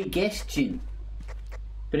wrong. guessed Jin,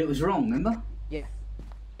 but it was wrong. Remember?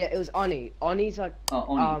 Yeah, it was Oni. Oni's like...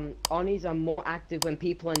 Oh, Oni. Onis are more active when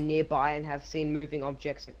people are nearby and have seen moving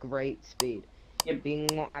objects at great speed. Yep. Being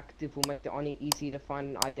more active will make the Oni easy to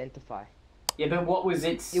find and identify. Yeah, but what was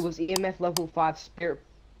its? It was EMF level 5 spirit...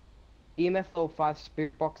 EMF level 5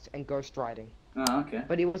 spirit box and ghost riding. Oh, okay.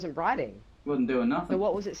 But he wasn't riding. Wasn't doing So nothing.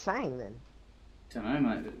 what was it saying then? Don't know,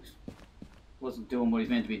 mate. It wasn't doing what he's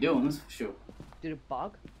meant to be doing. That's for sure. Did it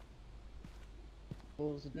bug?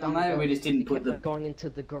 Or was it No, dumb maybe we ghost just didn't that put kept the- it going into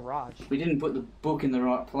the garage? We didn't put the book in the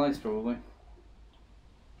right place, probably.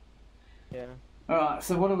 Yeah. All right.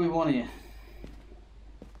 So what do we want here?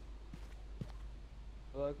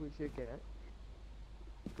 Like we should get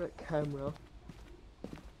that camera.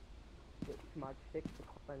 Get smudge fix to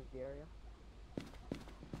cleanse the area.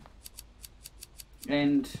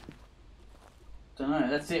 And don't know.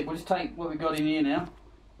 That's it. We'll just take what we got in here now.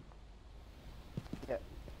 Yep.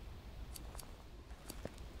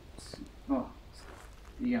 Oh,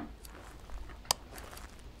 yeah.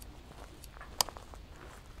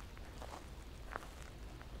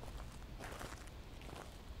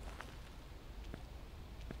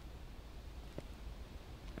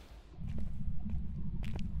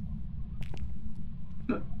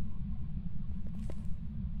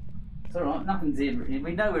 It's alright, nothing's ever.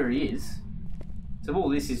 We know where he is. So all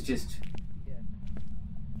this is just Yeah.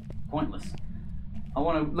 pointless. I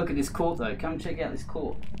want to look at this court though. Come check out this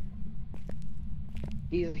court.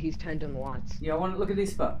 He's turned on the lights. Yeah, I want to look at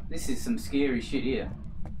this, but this is some scary shit here.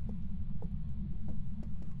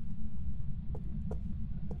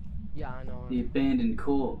 Yeah, I know. The abandoned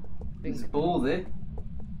core. There's a ball there.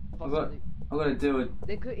 Possibly. I've got to do it.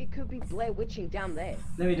 It could be Blair Witching down there.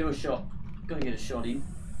 Let me do a shot. Gotta get a shot in.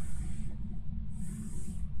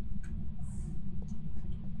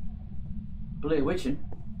 Blair Witching?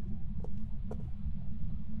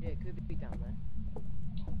 Yeah, it could be down there.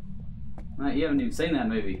 Mate, you haven't even seen that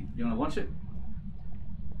movie. You want to watch it?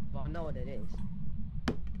 Well, I know what it is.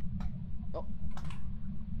 Oh,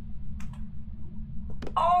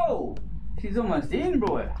 Oh! She's almost in,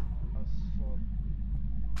 boy. I saw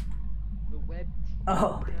the web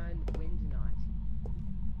Oh. turned wind night.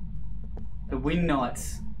 The Wind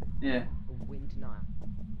Knights. Yeah. The wind night.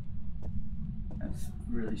 That's a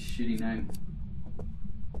really shitty name.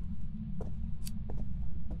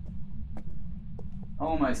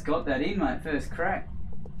 Almost got that in, mate. First crack.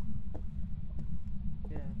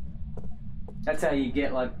 Yeah. That's how you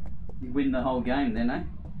get, like, you win the whole game then, eh?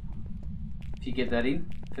 If you get that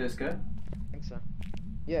in, first go. I think so.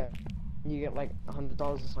 Yeah. You get like $100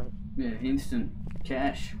 or something. Yeah, instant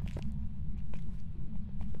cash.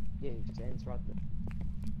 Yeah, it just ends right there.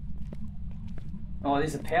 Oh,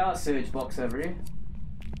 there's a power surge box over here.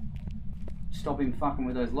 Stop him fucking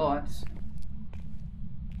with those lights.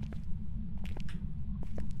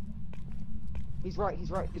 He's right,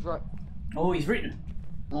 he's right, he's right. Oh, he's written.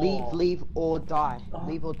 Leave, Oh. leave, or die. Oh,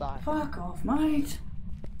 Leave or die. Fuck off, mate.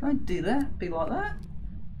 Don't do that. Be like that.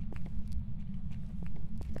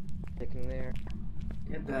 Sticking there.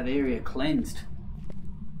 Get that area cleansed.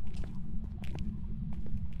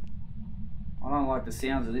 I don't like the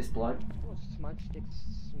sounds of this bloke. What does smudge sticks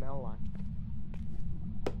smell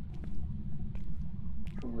like?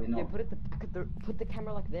 Probably Yeah, not. put it the back of the put the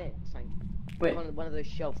camera like there, like Wait, on one of those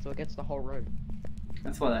shelves so it gets the whole room.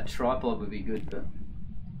 that's why that tripod would be good, but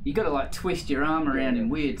you got to like twist your arm around in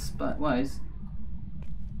weird ways.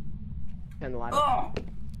 Turn the light Oh! on.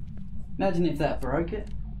 Imagine if that broke it.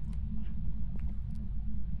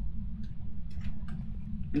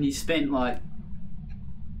 And you spent like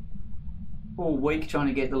all week trying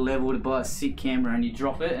to get the level to buy a sick camera and you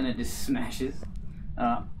drop it and it just smashes.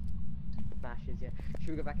 Smashes, yeah.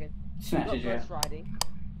 Should we go back in? Smashes, yeah. Ghost riding.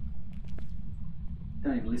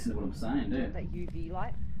 Don't even listen to what I'm saying, do you? That UV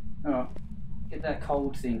light. Alright. Get that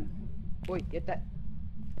cold thing. Oi, get that.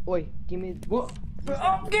 Oi, give me. What?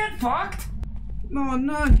 Oh, get fucked! Oh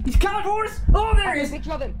no, he's coming for us! Oh, there he is!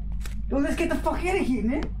 Picture of him. Well, let's get the fuck out of here,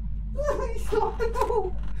 man! He's locked the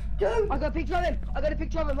door! Go! I got a picture of him. I got a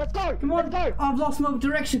picture of him. Let's go. Come on! Let's go. I've lost my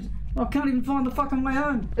direction! I can't even find the fucking way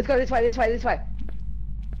home! Let's go this way. This way. This way.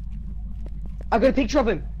 I got a picture of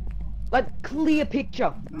him. Like clear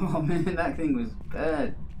picture. Oh man, that thing was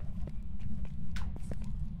bad.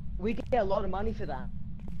 We get a lot of money for that.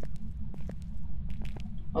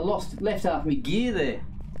 I left half my gear there.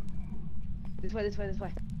 This way. This way. This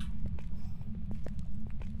way.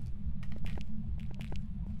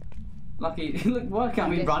 Lucky, look, why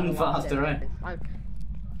can't we run faster, eh?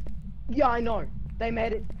 Yeah, I know. They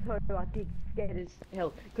made it so I think scared as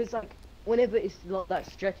hell. Cause like, whenever it's like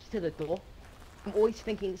stretched to the door, I'm always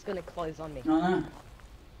thinking it's gonna close on me. I know.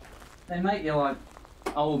 They make you like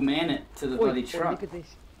old man it to the bloody Oi, truck. look at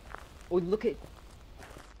this. Oi, look at.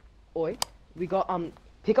 Oi, we got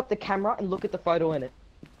pick up the camera and look at the photo in it.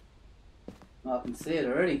 I can see it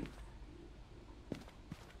already.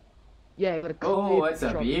 Yeah, got a Oh, clear that's a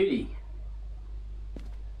picture of it. beauty.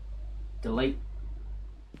 Delete.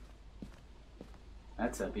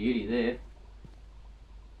 That's a beauty there.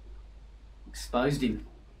 Exposed him.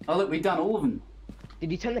 Oh look, we've done all of them.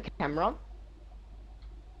 Did you turn the camera on?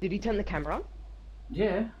 Did you turn the camera on?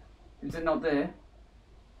 Yeah. Is it not there?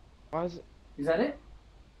 Why is it? Is that it?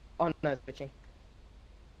 Oh no, it's switching.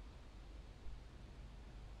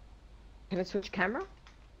 Can I switch camera?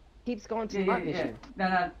 Keeps going to night vision.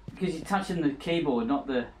 No, because you're touching the keyboard, not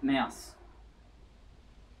the mouse.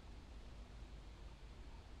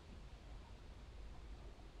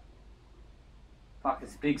 Fuck,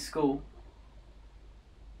 it's a big school.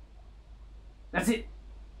 That's it.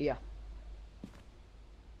 Yeah.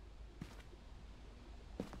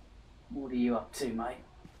 What are you up to, mate?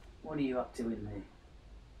 What are you up to in there?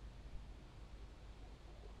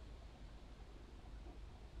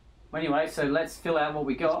 Well, anyway, so let's fill out what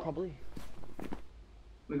we That's got. probably.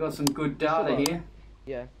 We got some good data Sure. here.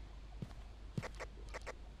 Yeah.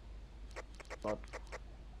 But,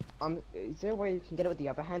 is there a way you can get it with the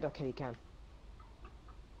other hand, or can you can?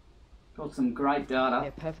 Got some great data.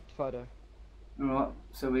 Yeah, perfect photo. Alright,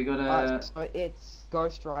 so we got a Alright, so it's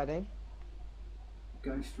ghost riding.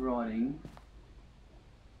 ghost riding.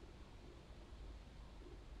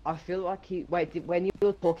 I feel like when you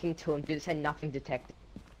were talking to him, did it say nothing detected?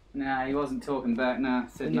 Nah, he wasn't talking back. Nah,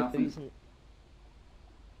 said And if it nothing. isn't-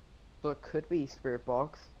 So it could be Spirit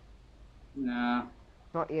Box, Nah.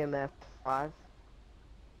 not EMF 5.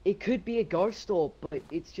 It could be a ghost orb, but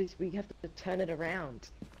it's just we have to turn it around.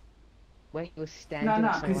 Where he was standing No, or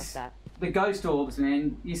no, something like because that. the ghost orbs,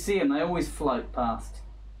 man, you see them, they always float past.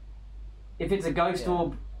 If it's a ghost Yeah.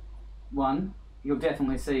 orb one, you'll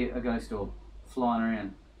definitely see a ghost orb flying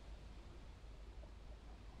around.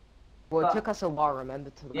 Well, But- it took us a while, remember,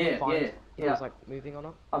 to Yeah, find yeah, if it yeah. was like moving or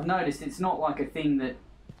not. I've noticed it's not like a thing that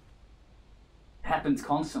happens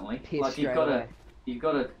constantly. Appears Like straight away. you've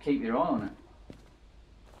got to keep your eye on it.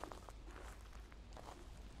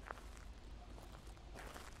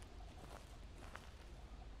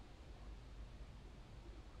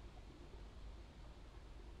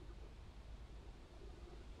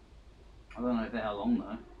 I don't know for how long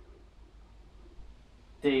though.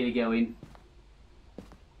 Dare you to go in?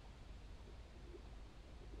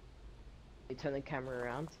 You turn the camera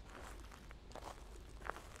around.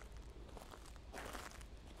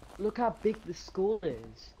 Look how big the school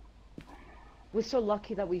is. We're so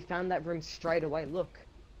lucky that we found that room straight away. Look.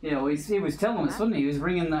 Yeah, well, he was telling us, wasn't he? He was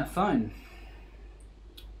ringing that phone.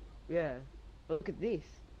 Yeah. Look at this.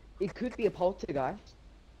 It could be a poltergeist.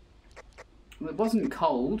 It wasn't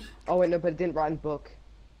cold. Oh wait, no, but it didn't write in book.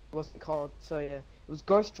 It wasn't called. So yeah, it was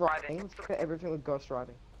ghost writing. Let's look at everything with ghost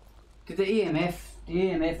writing. Did the EMF? The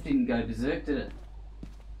EMF didn't go berserk, did it?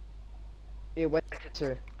 It went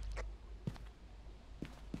to.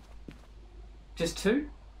 Just two?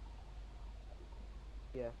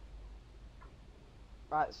 Yeah.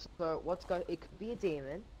 Right. So what's go? It could be a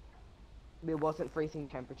demon. It wasn't freezing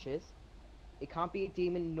temperatures. It can't be a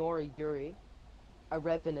demon nor a Yuri. A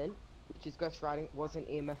revenant, which is ghost writing, wasn't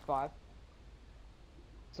EMF 5.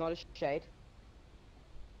 It's not a shade.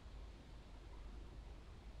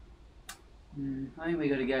 I think we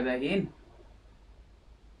got to go back in.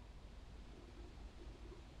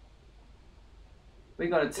 We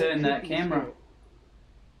got to It turn could that be a camera. spirit.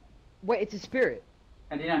 Wait, it's a spirit.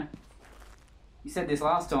 How do you know? You said this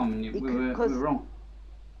last time and It we could- were 'cause- wrong.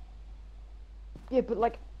 Yeah, but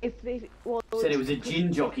like if they well, Said it was a it's- gin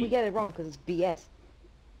if jockey. We get it wrong because it's BS.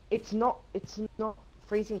 It's not. It's not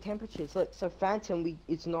freezing temperatures. Like so, phantom.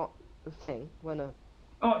 It's not a thing when a.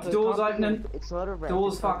 Oh, so the it door's can't be opening. It's not a red.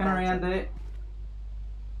 Door's it's not fucking around phantom. there.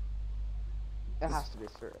 It has to be a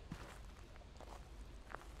spirit.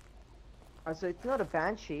 So it's not a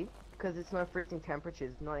banshee because it's not freezing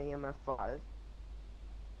temperatures. Not EMF 5.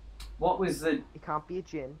 What was the? It can't be a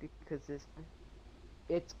djinn because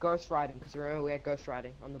it's ghost writing because remember we had ghost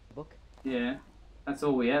writing on the book. Yeah, that's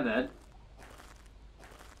all we have had.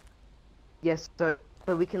 Yes, so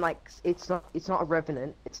we can like it's not a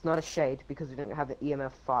revenant, it's not a shade because we don't have an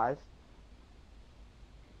EMF 5.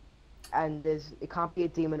 And it can't be a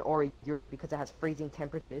demon or a Yuri because it has freezing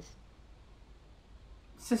temperatures.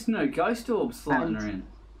 It's just no ghost orbs floating And- around.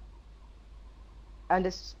 And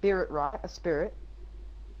a spirit, right? A spirit.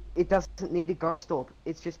 It doesn't need a ghost orb.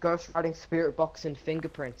 It's just ghost writing, spirit box, and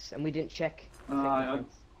fingerprints, and we didn't check. Oh, I-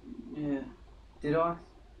 fingerprints. Yeah. Did I?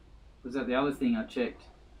 Was that the other thing I checked?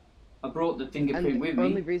 I brought the And fingerprint with the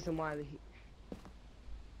only me. reason why the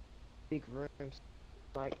big rooms,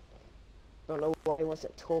 like, don't know why he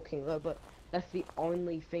wasn't talking though, but that's the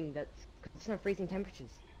only thing that's cause it's no freezing temperatures.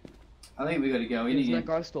 I think we got to go in There's no again.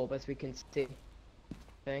 ghost orb as we can see.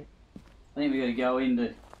 I think we got to go in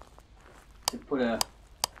to put a,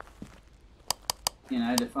 you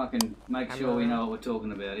know, to fucking make sure we know what we're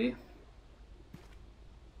talking about here.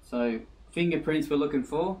 So fingerprints we're looking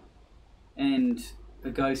for, and a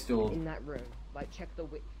ghost orb. In that room, like check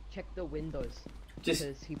the windows Just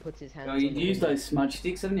because he puts his hands. oh, on you the use window. those smudge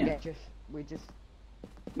sticks, haven't you? Yeah, we just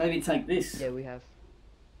Maybe take this. yeah we have.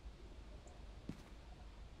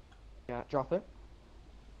 Yeah, drop it.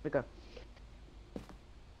 We go.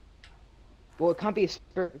 Well, it can't be a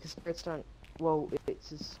spirit because spirits don't. Well,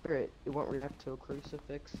 it's a spirit. It won't react to a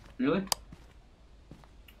crucifix. Really?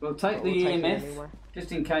 Well, take But the we'll take it EMF anyway.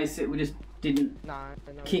 just in case it just didn't Nah,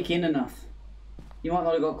 no, kick in enough. You might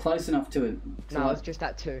not have got close enough to it. to No, like- it's just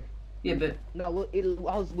that too. yeah, but No,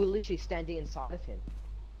 we're literally standing inside of him.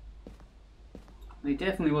 he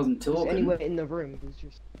definitely wasn't Just talking. anywhere in the room. It was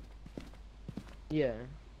just. Yeah.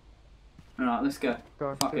 All right, let's go.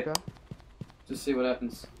 Go. Fuck go, it. go. Just see what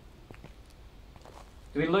happens.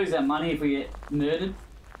 Do we lose our money if we get murdered?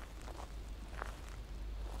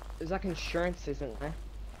 There's like insurance, isn't there?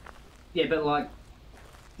 Yeah, but like,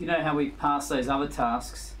 you know how we pass those other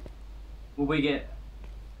tasks? Will we get?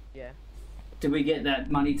 Yeah. Did we get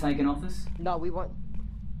that money taken off us? No, we won't.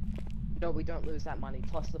 No, we don't lose that money.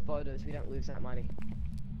 Plus the photos, we don't lose that money.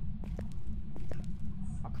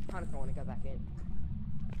 I kind of want to go back in.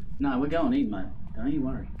 No, we're going in, mate. Don't you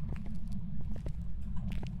worry.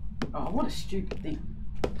 Oh, what a stupid thing.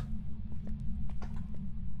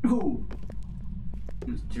 Ooh.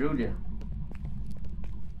 It's drilled you.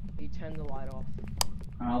 You turn the light off.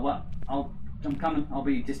 What? I'm coming. I'll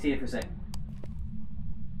be just here for a sec.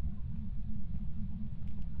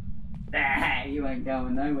 Ah, you ain't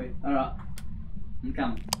going nowhere. Alright. I'm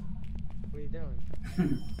coming. What are you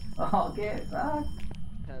doing? Oh, get fuck.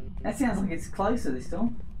 That sounds like it's closer this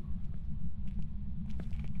time.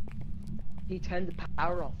 He turned the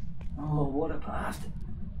power off. Oh, what a bastard.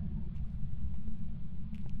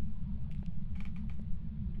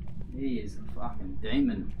 He is a fucking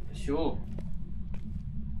demon, for sure.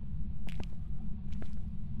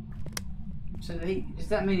 So does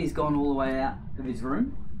that mean he's gone all the way out of his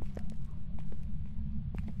room?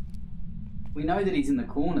 We know that he's in the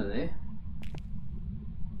corner there.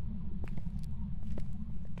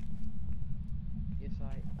 Yes,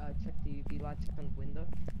 I checked the UV lights on the window.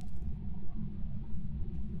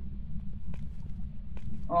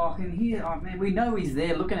 Oh, I can hear. Oh man, we know he's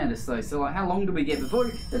there looking at us though. So like, how long do we get before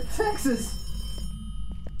he attacks us?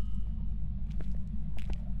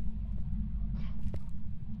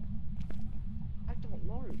 I don't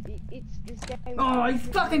know. It's this game. Oh, he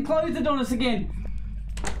fucking closed it on us again.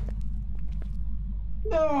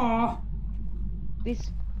 Oh, This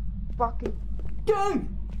fucking. go!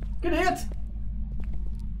 Get out!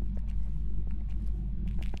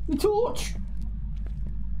 The torch!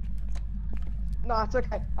 Nah, it's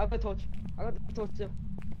okay. I got a torch. I got the torch too.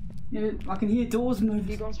 Yeah, I can hear doors Keep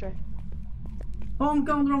moving. going straight. Oh, I'm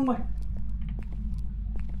going the wrong way.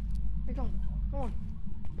 Keep going. Come on.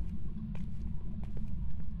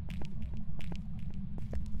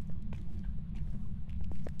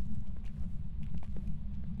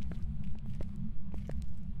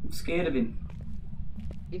 I'm scared of him.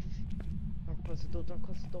 If. Don't close the door. Don't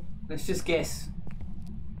close the door. Let's just guess.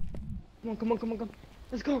 Come on, come on, come on, come on.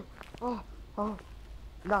 Let's go. Oh.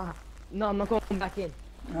 Nah. No, I'm not going back in.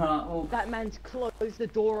 Alright, well, That man's closed the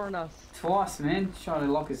door on us. twice, man. Trying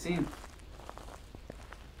to lock us in.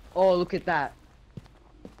 Oh, look at that.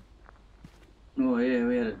 Oh yeah,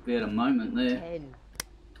 we had a moment there. 10.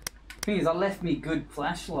 Thing is, I left me good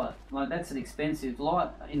flashlight. Like that's an expensive light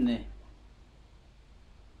in there.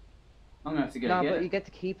 I'm gonna have to go No, get but it. you get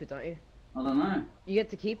to keep it, don't you? I don't know. You get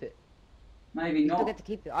to keep it. Maybe You still not. get to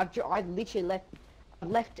keep it. I literally left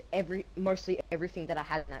mostly everything that I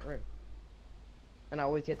had in that room. And I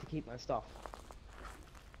always get to keep my stuff.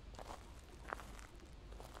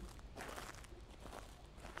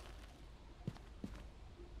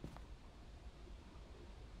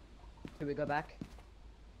 Should we go back?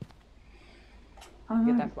 I don't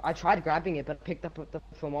Get know. that. I tried grabbing it, but I picked up the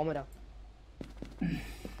thermometer.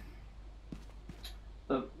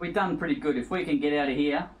 But we've done pretty good. If we can get out of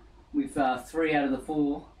here with 3 out of the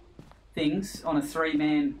 4 things on a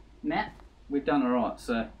 3-man map, we've done alright.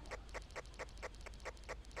 So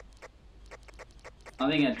I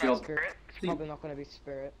think our job. Spirit. It's probably not going to be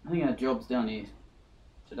Spirit. I think our job's done here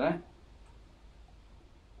today.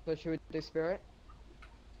 So should we do Spirit?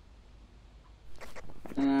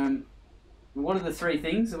 What are the 3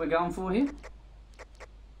 things that we're going for here?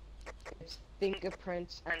 It's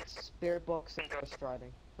fingerprints and Spirit box and ghost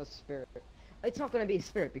writing for Spirit. It's not going to be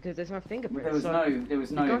Spirit because there's no fingerprints. There was so no the ghost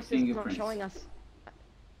is not fingerprints. showing us.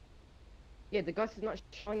 Yeah, the ghost is not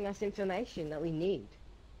showing us information that we need.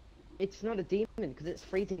 It's not a demon because it's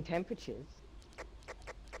freezing temperatures.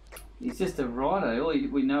 He's just a writer. All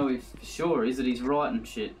we know is for sure is that he's writing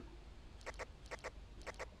shit.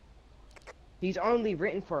 He's only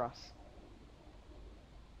written for us.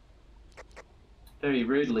 Very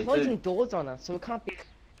rudely Closing too. doors on us, so it can't be.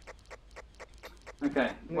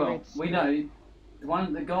 Okay, Maybe well, it's- we know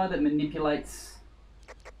the guy that manipulates.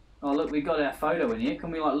 Oh look, we got our photo in here.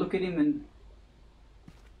 Can we like look at him and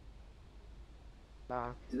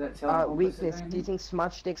Nah. does that tell? us what was his Weakness. name? Using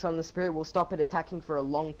smudge sticks on the spirit will stop it attacking for a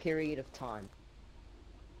long period of time.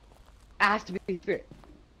 It has to be Spirit.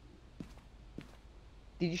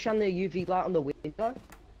 Did you shine the UV light on the window?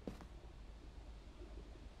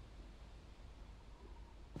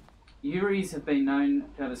 Uris have been known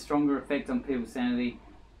to have a stronger effect on people's sanity.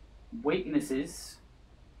 Weaknesses.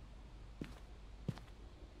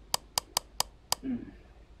 Hmm.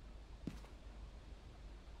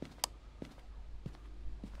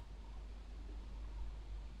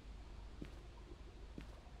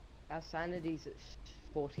 Our sanity's at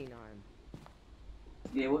 49.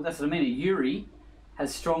 Yeah, well, that's what I mean. A Yuri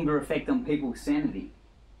has stronger effect on people's sanity.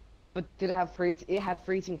 But did it have It had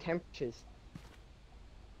freezing temperatures.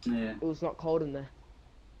 Yeah. It was not cold in there.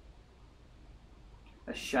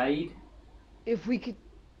 A shade. If we could.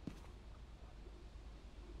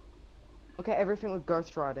 Okay, everything with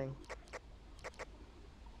ghost riding.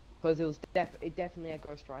 Because it was definitely a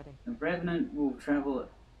ghost riding. The Revenant will travel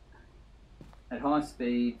at high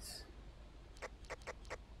speeds.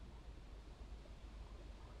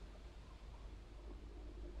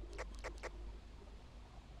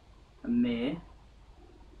 A mare.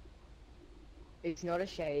 It's not a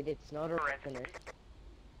shade, it's not a revenant.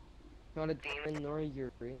 It's not a demon nor a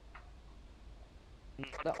Yuri.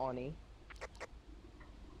 Not a Oni.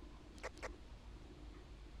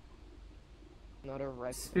 Not a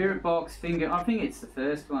red. Spirit box finger. I think it's the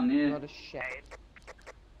first one. Yeah. Not a shade.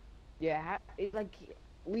 Yeah, it's like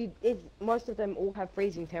most of them all have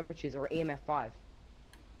freezing temperatures or EMF 5.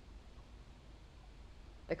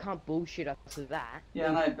 They can't bullshit us with that. Yeah,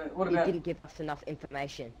 I know. But what It about? didn't give us enough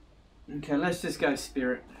information. Okay, let's just go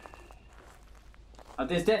spirit.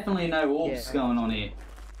 There's definitely no orbs Yeah. going on here.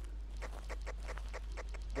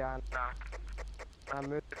 Yeah, nah. I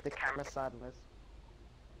moved the camera sideways.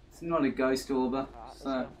 It's not a ghost orber. let's So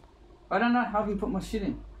go. I don't know. I haven't put my shit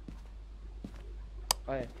in.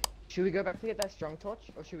 Oh yeah. Should we go back to get that strong torch,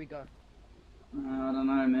 or should we go? I don't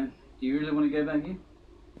know, man. Do you really want to go back in?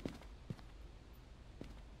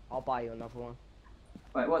 I'll buy you another one.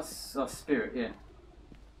 Wait, what's spirit? Yeah.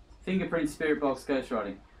 Fingerprint, spirit box, ghost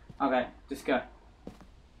riding. Okay, just go.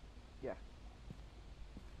 Yeah.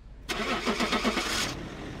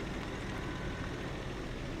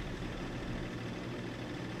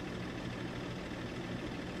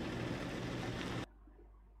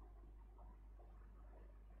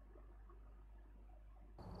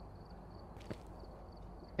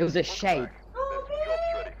 It was a shade. There's some jobs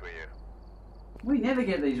ready for you. We never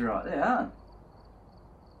get these right. They're hard.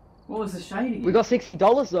 What was the shade again? We got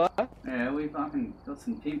 $60 though. Yeah, we fucking got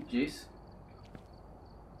some pimp juice.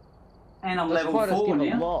 And I'm Those level fighters 4 give a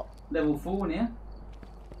now. lot. Level 4 now.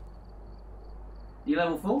 You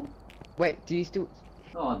level 4? Wait, do you still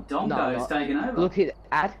Oh, No, Donko's not- taking over. look at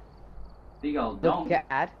ad? Big old Look donk. at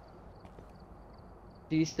ad.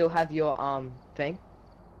 Do you still have your thing?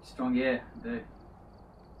 Strong, yeah, do.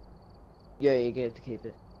 Yeah, you get to keep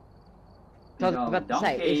it. So I Big was old about to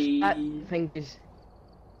say, if that donkey. thing is...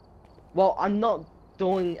 Well, I'm not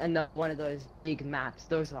doing another one of those big maps.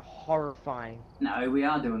 Those are horrifying. No, we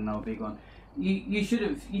are doing another big one. You should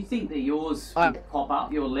have. You think that yours Oh. would pop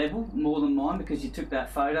up your level more than mine because you took that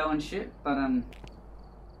photo and shit, but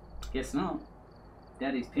guess not.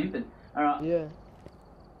 Daddy's pimping. All right, Yeah.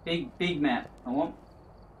 big map. I want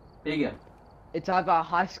bigger. It's either a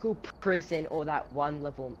high school prison or that one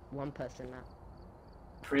level, one person map.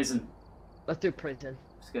 Prison. Let's do prison.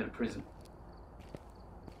 Let's go to prison.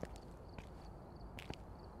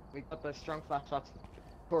 We got those strong flashbacks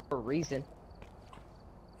for a reason.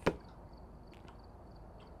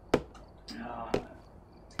 Oh, I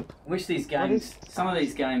wish these What games, is- some of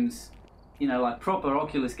these games, you know, like proper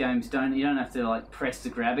Oculus games, you don't have to like press to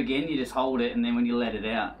grab again. You just hold it, and then when you let it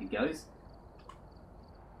out, it goes.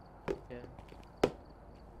 Yeah.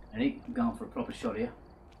 Ready? I'm going for a proper shot here.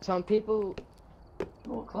 Some people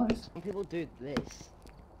Or close. do this.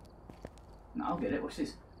 No, I'll get it. Watch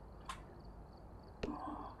this.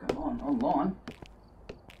 Oh, come on, online.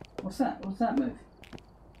 What's that? What's that move?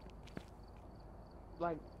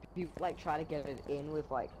 Like, you like try to get it in with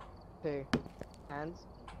like 2 hands.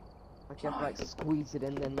 Like you have to like squeeze it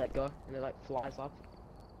in, then let go, and it like flies up.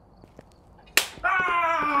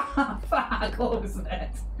 Ah! Fuck! What was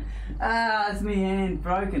that? Ah, it's my hand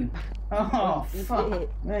broken. Oh, You fuck did.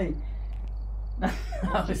 me.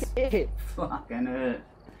 That was Shit. fucking hurt.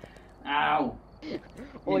 Ow!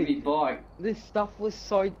 Oi. Hit me bike. This stuff was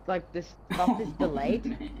so like this stuff is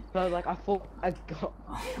delayed. So like I thought I thought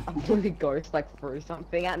the ghost like threw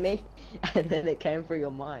something at me, and then it came through your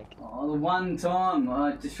mic. Oh, the one time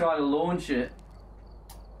I just tried to launch it,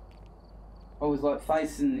 I was like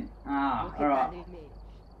facing. Ah, Look at alright. that image.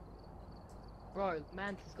 Bro,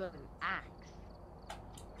 Manta's got an axe.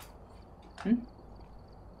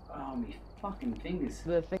 Oh, my fucking fingers.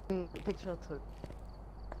 The picture I took.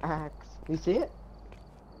 Axe. You see it?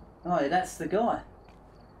 Oh, yeah, that's the guy.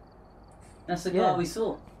 That's the guy Yeah. we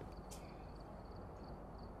saw.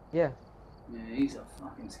 Yeah. Yeah, he's a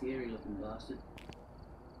fucking scary looking bastard.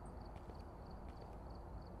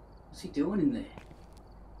 What's he doing in there?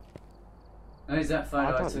 Where's that photo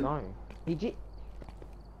I I don't took? know. He did.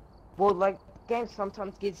 Well, like, game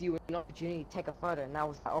sometimes gives you an opportunity to take a photo, and that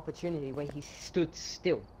was the opportunity where he stood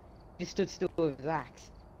still. He stood still with his axe.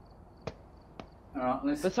 Alright,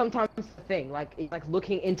 let's. But sometimes the thing, like, it's like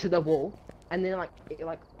looking into the wall, and then like it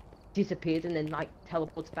like disappears, and then like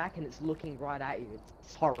teleports back, and it's looking right at you.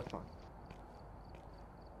 It's horrifying.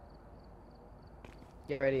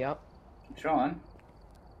 Get ready up. I'm trying.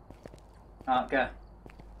 Alright, go.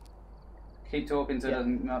 Keep talking to the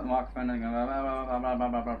microphone and go.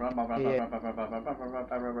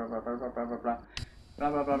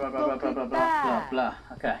 Blah.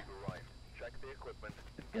 Okay. Right. Check the equipment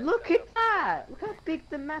and get Look set at up. that! Look how big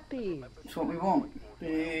the map is. That's what we want.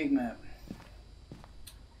 Big map.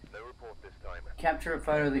 No report this time. Capture a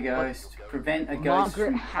photo of the ghost. Prevent a ghost Margaret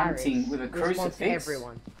from Harris hunting with a responds to crucifix.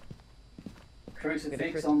 everyone.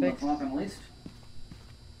 Crucifix Get a on the crucifix. fucking list.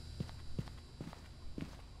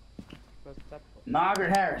 What's that for?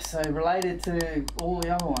 Margaret Harris, so related to all the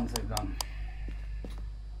other ones they've done.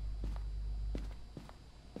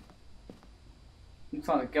 Looks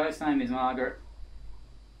like the ghost name is Margaret.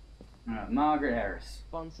 Alright, Margaret Harris.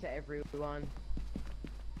 Responds to everyone.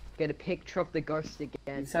 Get a picture of the ghost again.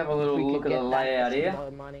 Let's have a little We could look at get the that layout for here. a lot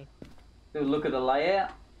of money. Do a look at the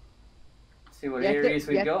layout. See what You have to- areas you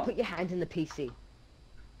we've have to got. Put your hand in the PC.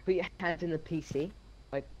 Put your hand in the PC.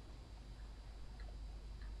 Like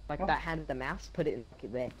What? that hand of the mouse. Put it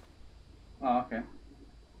in there. Oh, okay.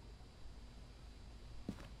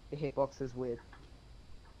 The hitbox is weird.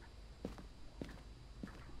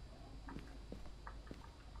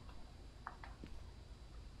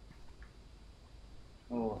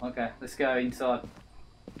 Oh, okay. Let's go inside.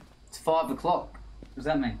 It's 5 o'clock. What does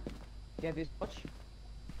that mean? Do you have your watch?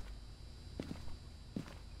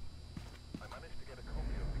 I managed to get a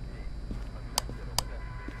copy of the key. I've left it on the desk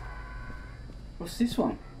here. What's this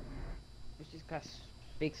one? This just guy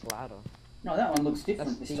speaks louder. No, that one looks That's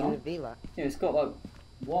different this the time. Vila. Yeah, it's got like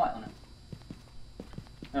white on it.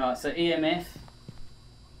 Alright, so EMF.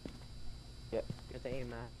 Yep. Get the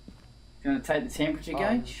EMF. You want to take the temperature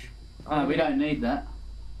gauge? Oh, I'm we gonna- don't need that.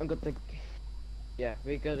 I got the. Yeah,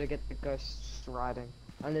 we gotta get the ghosts riding.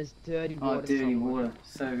 And there's dirty Oh, water. dirty somewhere. water.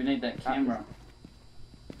 So we need that camera.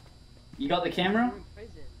 You got the camera? We're in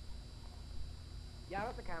prison. Yeah, I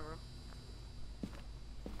got the camera.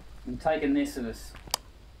 I'm taking this of us.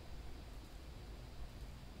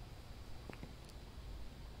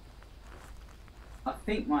 I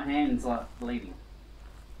think my hand's like bleeding.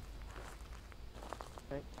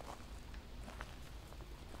 Right.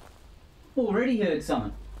 Already heard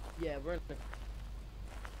something. Yeah, we're in the.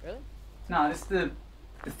 Really? No, it's the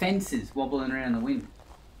fences wobbling around the wind.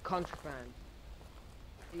 Contraband.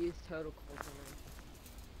 They use total contraband.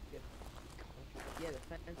 Yeah,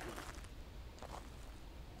 the fences.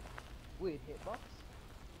 Weird hitbox.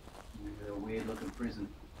 It's a weird looking prison.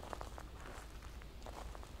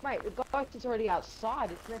 Mate, the ghost is already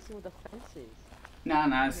outside. It's messing with the fences. No,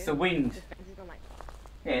 it's the wind. The fences are like.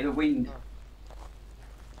 Yeah, the wind. Oh.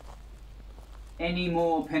 Any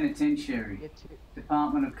more penitentiary? Get to.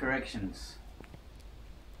 Department of Corrections.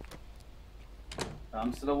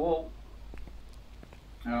 Thumbs to the wall.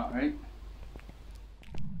 Alright, ready?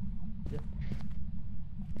 Yep.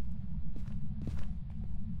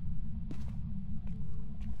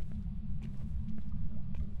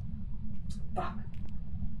 Fuck.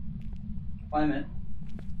 Wait a minute.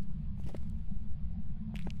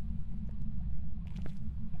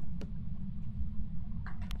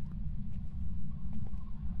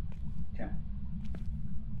 Okay.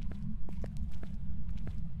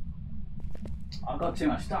 I've got too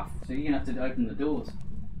much stuff, so you're gonna have to open the doors.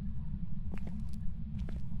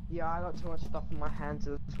 Yeah, I got too much stuff in my hands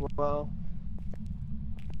as well.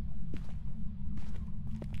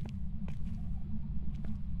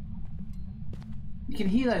 You can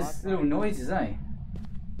hear those little noises, eh?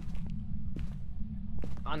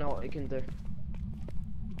 I know what we can do.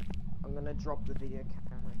 I'm gonna drop the video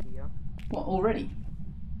camera here. What, already?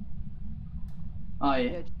 Oh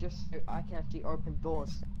yeah. Yeah, just so I can actually open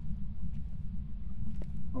doors.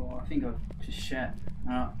 Oh, I think I've just shat.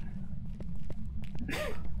 Alright.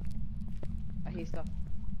 I hear stuff.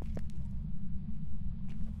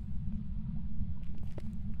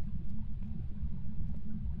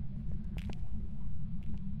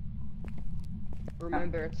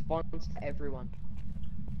 Remember, it spawns to everyone.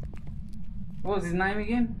 What was his name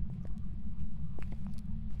again?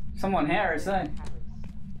 Someone Harris, eh?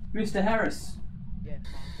 Harris. Mr. Harris. Yeah,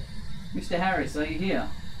 Margaret. Mr. Harris, are you here?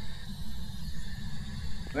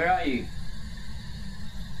 Where are you?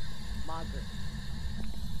 Margaret.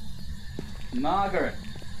 Margaret.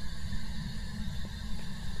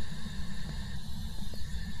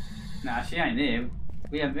 Nah, she ain't there.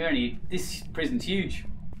 We only, this prison's huge.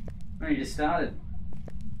 We only just started.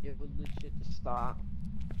 Yeah, we're legit to start.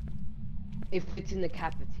 If it's in the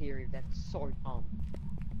cafeteria, that's so dumb.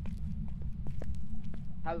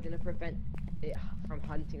 How are we gonna prevent it from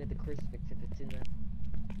hunting at the crucifix if it's in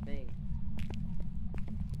the thing?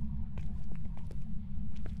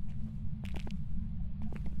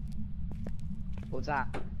 was that?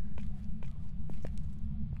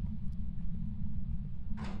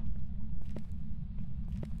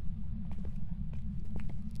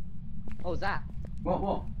 What was that?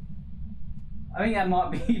 What? I think that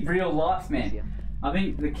might be real life, man. Yeah. I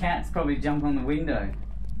think the cat's probably jumped on the window.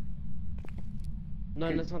 No,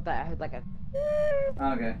 it's not that. I heard like a.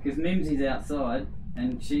 Okay, because Mimsy's outside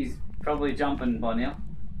and she's probably jumping by now.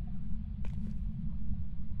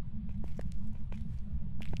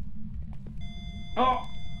 Oh,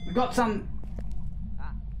 we got some.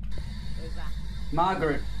 Ah, what was that?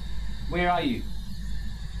 Margaret, where are you?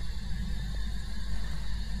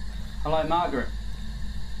 Hello, Margaret.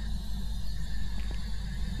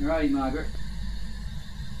 Where are you, Margaret?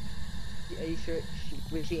 Are you sure?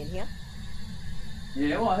 Was she in here?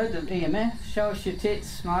 Yeah, well, I heard the EMF. Show us your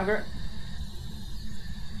tits, Margaret.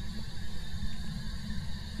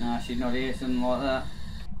 Nah, she's not here, something like that.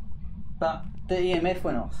 But the EMF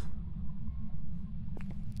went off.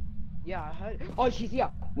 Yeah, I heard. Oh, she's here.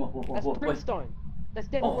 That's What? Brimstone. That's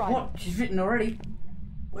Devil Oh, Rider. what? She's written already?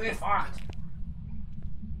 We're fucked.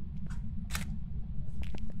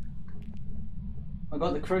 I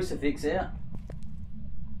got the crucifix out.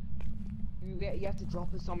 You have to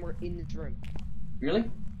drop her somewhere in this room. Really?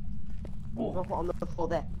 Oh, Drop her on the floor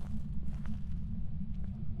there.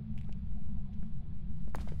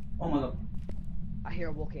 oh my god. I hear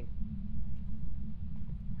her walking.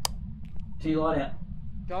 Turn your light out.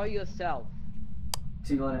 Show yourself.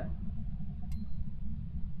 Turn your light out.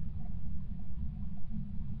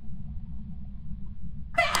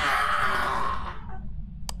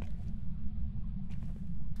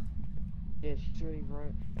 Yeah, she's really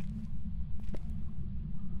right.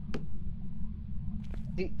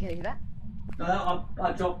 Can you hear that? No,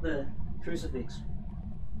 I dropped the crucifix.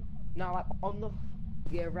 No, like on the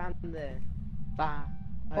around the bar.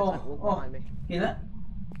 I heard Oh, like walk behind me. Hear that?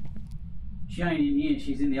 She ain't in here,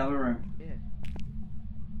 she's in the other room. Yeah.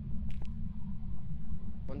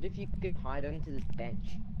 Wonder if you could hide onto this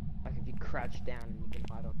bench. Like if you crouch down and you can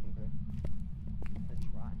hide onto it. That's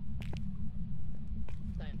right.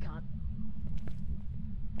 No, you can't.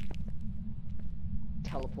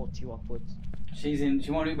 Teleports you upwards. She's in.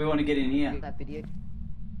 We want to get in here. That video.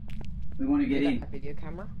 We want to get in. That video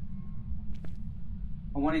camera.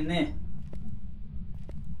 I want in there.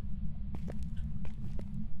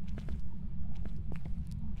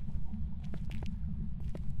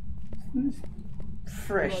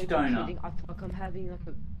 Fresh Like, donut. I feel like I'm having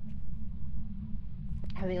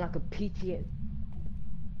like a PTSD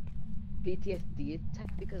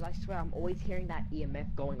attack because I swear I'm always hearing that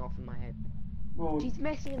EMF going off in my head. Well, She's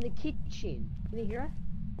messing in the kitchen. Can you hear her?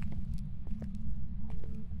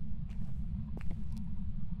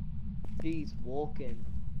 She's walking.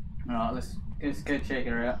 alright, let's go check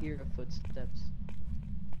her out. Hear her footsteps.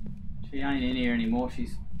 She ain't in here anymore.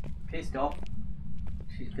 She's pissed off.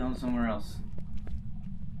 She's gone somewhere else.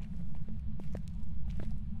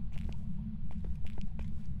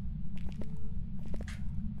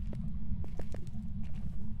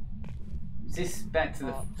 Is this back to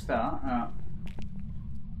the start? Alright.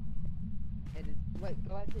 Wait,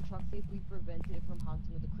 go out to the truck, see if we prevented it from hunting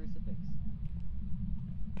with the crucifix.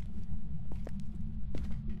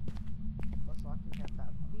 So I can get that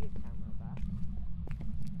video camera back.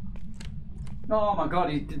 Oh my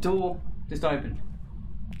god, the door just opened.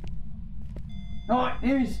 Oh,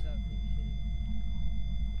 here he is.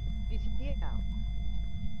 He's here now.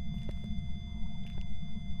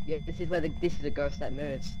 Yeah, this is where this is a ghost that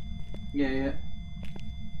moves. Yeah.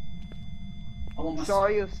 I want my, Show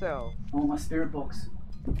yourself. I want my spirit box.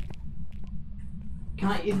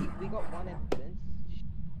 Can't you? We got one evidence.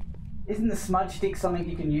 Isn't the smudge stick something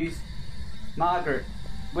you can use? Margaret,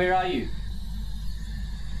 where are you?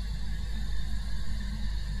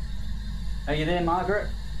 Are you there, Margaret?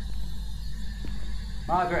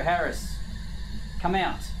 Margaret Harris, come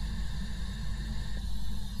out.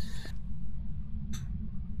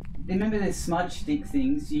 Remember there's smudge stick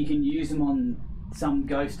things, you can use them on some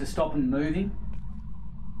ghost to stop them moving?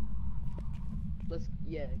 Let's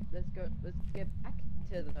get back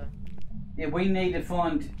to the. Yeah, we need to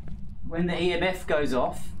find, when the EMF goes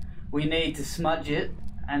off, we need to smudge it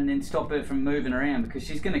and then stop her from moving around because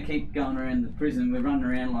she's going to keep going around the prison. We're running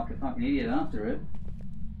around like a fucking idiot after her.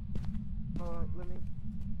 Let me.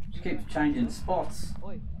 She keeps changing spots.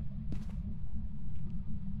 Oi.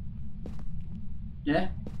 Yeah?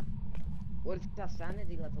 What is our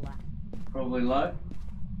sanity level at? Probably low.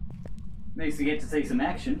 Needs to get to see some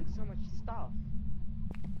action. So much stuff.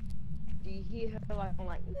 Do you hear her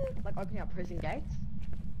like opening up prison gates?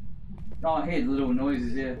 Oh, I hear the little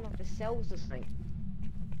noises, yeah. Like the cells or something.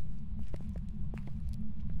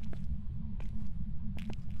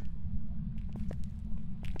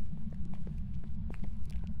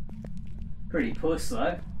 Pretty puss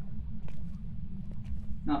though.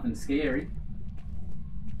 Nothing scary.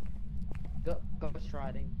 Ghost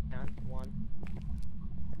riding. Count 1.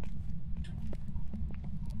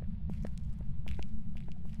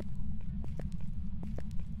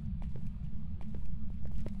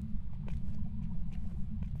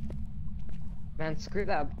 Man, screw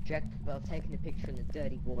that objective about taking a picture in the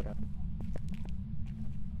dirty water.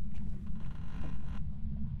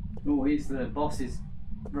 Oh, here's the boss's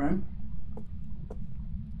room.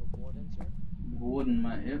 The warden's room? Warden,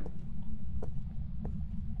 mate, yep.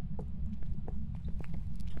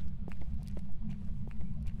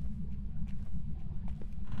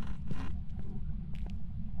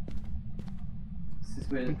 This is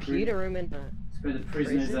where the Computer room and this is where the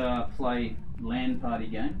prisoners prison? play LAN party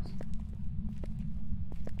games.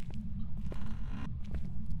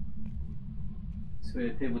 This is where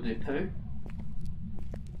people do poo.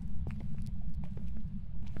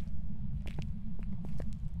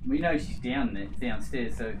 We know she's down there,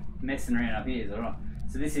 downstairs, so messing around up here is alright.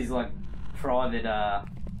 So this is like private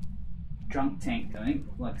drunk tank, I think,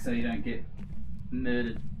 like so you don't get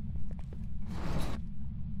murdered.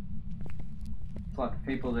 It's like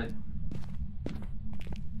people that...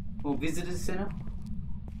 Or visitors centre.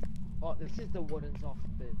 Oh, this is the warden's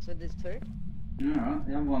office. So there's 2? Alright,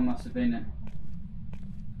 the other one must have been a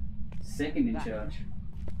second in That- charge.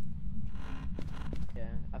 Yeah,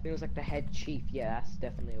 I think it was like the head chief. Yeah, that's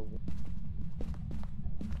definitely a warden.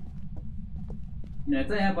 You know, if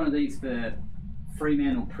they had one of these for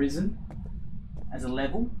Fremantle Prison as a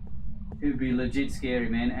level, it would be legit scary,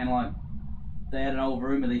 man. And like, they had an old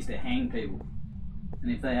room of these to hang people. And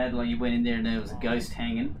if they had, like, you went in there and there was a ghost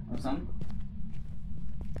hanging or something,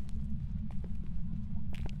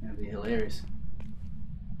 that'd be hilarious.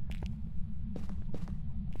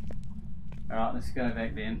 Alright, let's go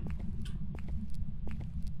back then.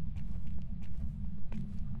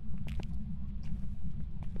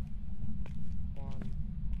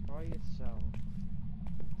 Draw yourself.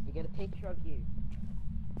 You get a picture of you.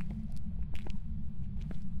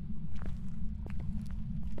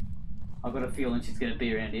 I've got a feeling she's going to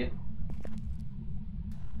be around here.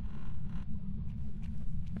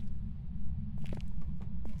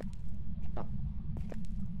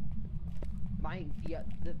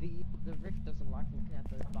 The Rift doesn't like looking at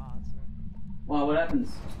those bars, man. Well, what happens?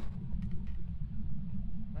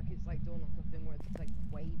 Like it's like doing like a thing where it's like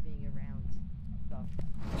waving around stuff.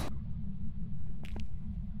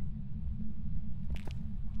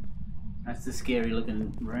 That's the scary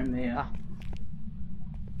looking room there. Ah.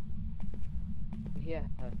 Yeah,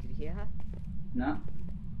 did you hear her? No?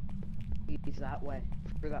 He's that way,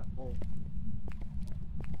 through that wall.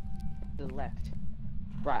 To the left.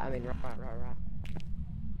 Right, I mean, right.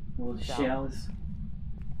 Or the Shower. showers.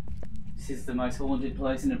 This is the most haunted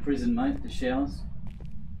place in a prison, mate, the showers.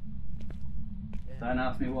 Yeah. Don't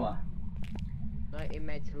ask me why. No,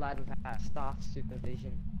 inmates allowed without staff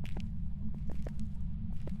supervision.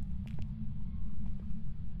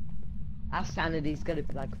 Our sanity's gonna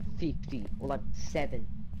be like 50 or like 7.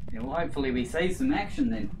 Yeah, well, hopefully we see some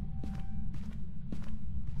action then.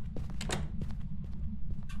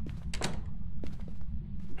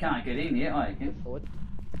 Can't get in yet, I can. Forward.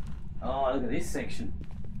 Oh, look at this section.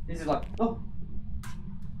 This is like, oh.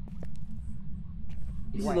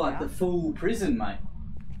 This is Way like out? the full prison, mate.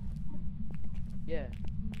 Yeah.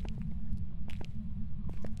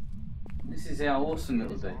 This is how awesome it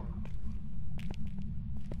would be.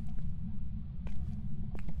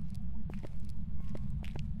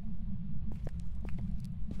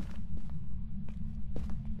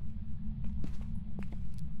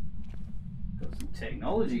 Got some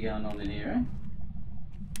technology going on in here, eh?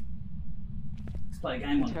 Let's play a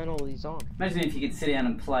game on it. Turn all these on. Imagine if you could sit down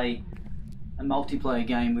and play a multiplayer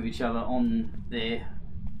game with each other on there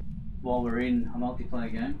while we're in a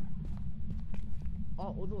multiplayer game.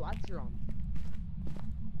 Oh, all the lights are on.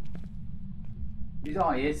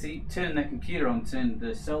 Oh yeah, see, turn the computer on, turn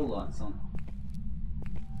the cell lights on.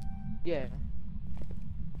 Yeah.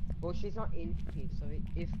 Well, she's not in here, so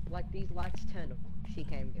if like these lights turned off, she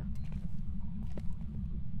came here.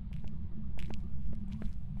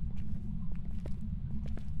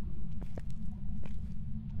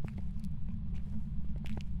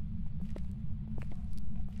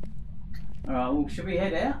 Alright, well, should we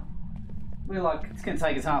head out? We're like, it's going to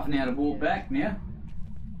take us half an hour to walk back now.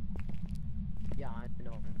 Yeah, I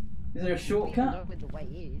know. Is there a We shortcut? know where the way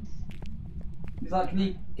is. He's like, can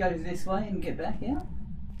you go this way and get back out?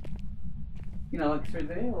 You know, like through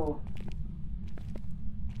there, or?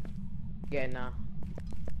 Yeah, nah.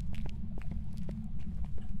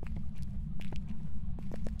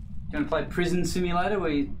 you want to play Prison Simulator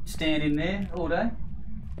where you stand in there all day?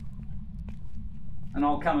 And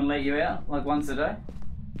I'll come and let you out like once a day?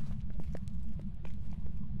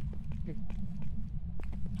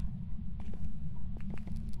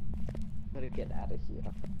 Gotta get out of here.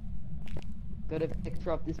 Got a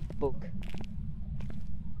picture of this book.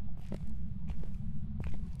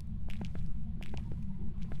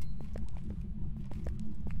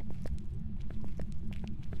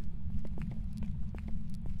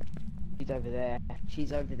 She's over there.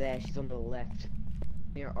 She's over there. She's on the left.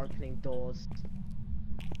 Near opening doors.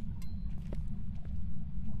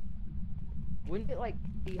 Wouldn't it like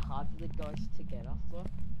be hard for the ghosts to get us though?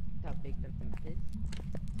 How big the map is?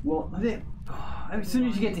 Well, as soon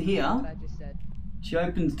as you get to here, What I just said. she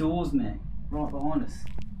opens doors, man, right behind us.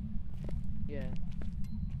 Yeah.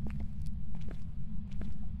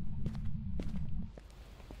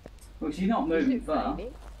 Well, she's not Isn't moving it far.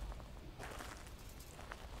 funny?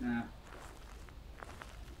 No.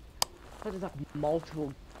 But there's like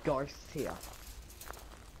multiple ghosts here.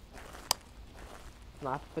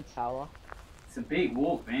 Sniper tower. It's a big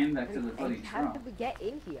walk, man, back to the And bloody how truck. did we get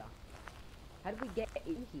in here? How did we get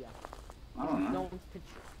in here? I don't If know. no one's if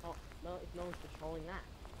no one's patrolling that.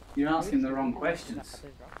 You're asking Who's the wrong patrolling questions.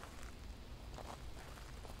 that, bro?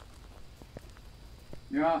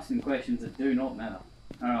 You're asking questions that do not matter.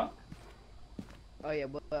 Alright. Oh yeah,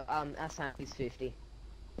 well, our sound is 50.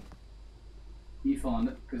 You find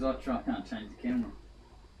it, because I can't change the camera.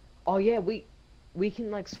 Oh yeah, we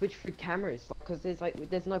can like switch through cameras because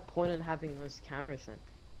there's no point in having those cameras then,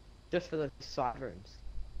 just for the side rooms.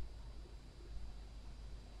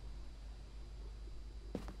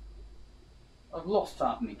 I've lost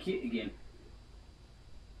half my kit again.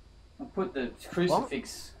 I put the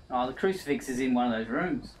crucifix. Oh, the crucifix is in one of those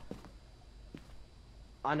rooms.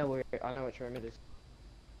 I know which room it is.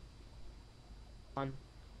 1,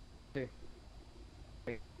 2,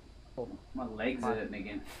 3, 4, My legs are hurting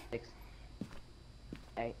again. 6,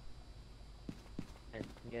 8, and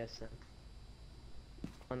yes, then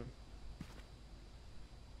 1.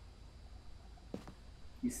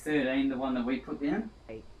 Is 13 the one that we put down?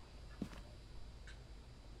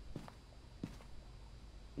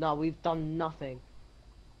 No, we've done nothing.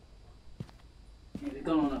 Yeah, they've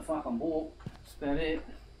gone on a fucking walk. That's about it.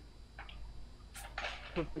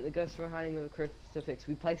 The ghost were hiding with a crucifix.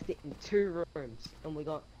 We placed it in 2 rooms, and we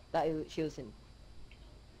got that. She was in.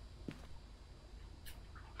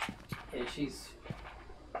 Yeah, she's...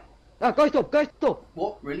 Oh, ghost orb! Ghost orb!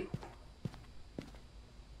 What? Really?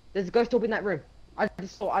 There's a ghost orb in that room. I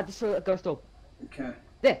just saw a ghost orb. Okay.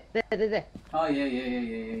 There. Oh,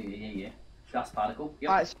 yeah. Dust particle. Yep.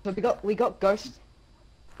 Alright, so we got ghost.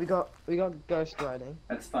 We got ghost writing.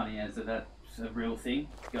 That's funny, as that's a real thing,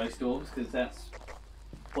 ghost orbs, because that's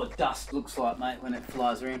what dust looks like, mate, when it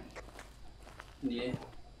flies around. Yeah.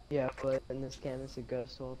 Yeah, but in this game it's a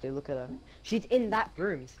ghost orb. They look at her. She's in that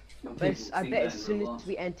room. People But I think bet that as in soon real as life.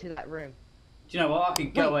 we enter that room. Do you know what? I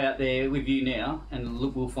could go out there with you now and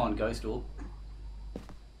look, we'll find ghost orb.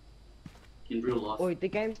 In real life. Oh, the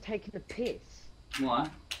game's taking a piss. Why?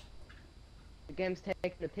 The game's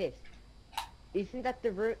taking a piss. Isn't that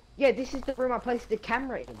the room? Yeah, this is the room I placed the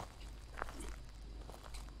camera in.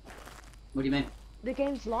 What do you mean? The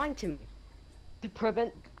game's lying to me. To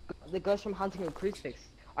prevent the ghost from hunting a crucifix.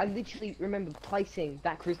 I literally remember placing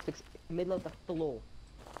that crucifix in the middle of the floor.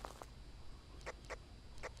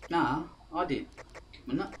 Nah, I did.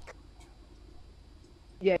 Wasn't it?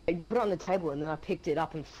 Yeah, you put it on the table and then I picked it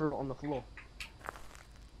up and threw it on the floor.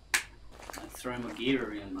 I throw my gear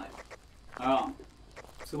around, mate. Alright.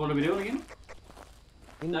 So what are we doing again?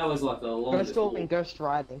 That was like the longest Ghost orb walk. and ghost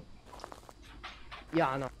riding. Yeah,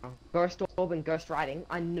 I know. Ghost orb and ghost riding.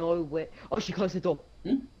 I know where. Oh, she closed the door.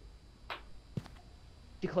 Hmm?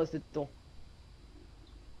 She closed the door.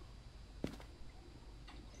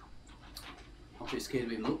 I'm too scared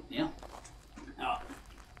to even look now. Alright.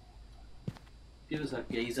 Give us that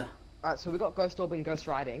geezer. Alright, so we got ghost orb and ghost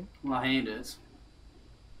riding. My hand hurts.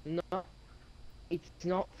 No, it's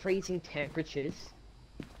not freezing temperatures.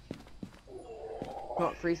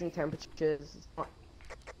 Not freezing temperatures.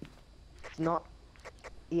 It's not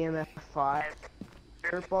EMF 5.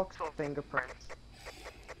 Spirit box or fingerprints.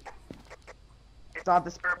 It's either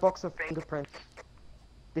spirit box or fingerprints.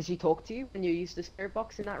 Did she talk to you when you used the spirit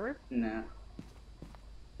box in that room? No.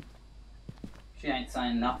 She ain't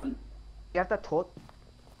saying nothing. You have that torch.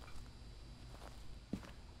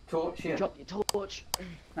 Torch, yeah. Drop your torch.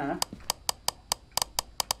 No.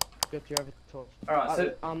 Drop your other torch. Alright,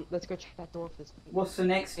 so Let's go check that door if there's what's the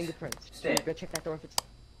next fingerprints. step? Go check that door if it's.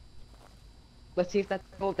 Let's see if that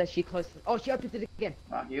door that she closed. Oh, she opened it again.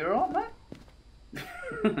 You alright, mate?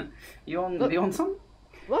 You on? Look. You on some?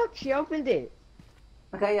 Look, she opened it.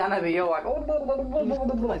 Okay, I know, but you're like.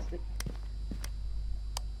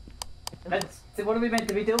 That's, so what are we meant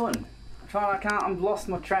to be doing? I can't. I've lost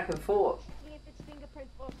my track of thought. See if it's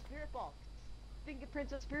fingerprints or spirit box.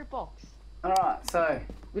 Fingerprints or spirit box. All right, so.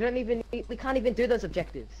 We don't even need, we can't even do those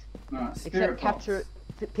objectives. All right, Except spirit box. capture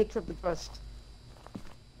picture of the ghost.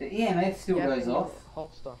 The EMF still Yeah, goes in your off.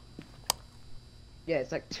 Holster. Yeah,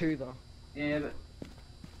 it's like 2 though. Yeah, but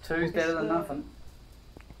two's better than nothing.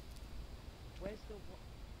 Where's the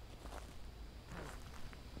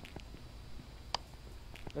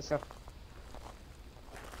Let's go.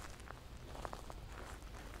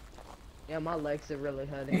 Yeah, my legs are really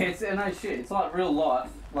hurting. Yeah, it's no shit. It's like real life.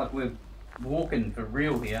 Like we're walking for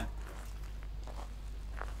real here.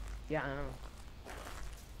 Yeah, I know.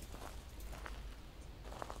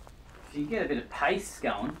 If you get a bit of pace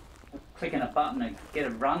going, clicking a button to get a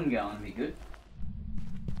run going would be good.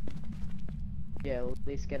 Yeah, at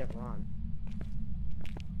least get it run.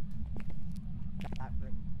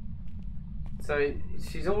 So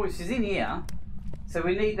she's in here. So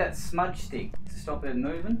we need that smudge stick to stop her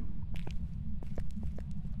moving.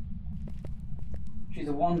 She's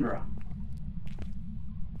a wanderer.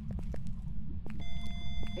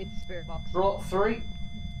 It's spirit box. Brought 3.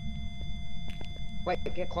 Wait,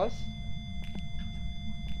 get close.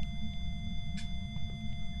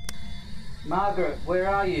 Margaret, where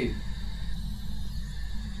are you?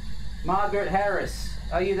 Margaret Harris,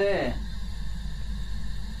 are you there?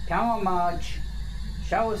 Come on, Marge.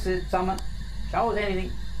 Show us something. Show us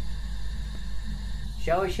anything.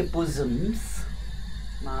 Show us your bosoms,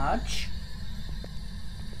 Marge.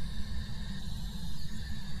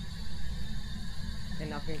 And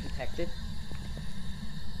nothing detected.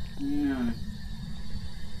 No.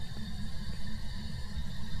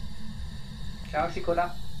 Ciao,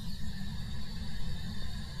 Chicola.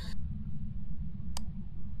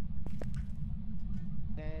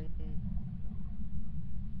 Then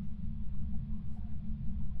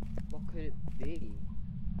what could it be?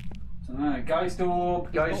 No, ghost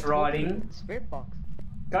orb, ghost riding. Spirit box.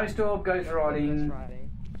 Ghost orb, ghost riding. Ghost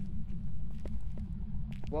riding.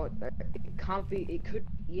 What? It can't be. It could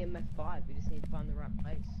be EMF 5. We just need to find the right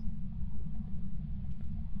place.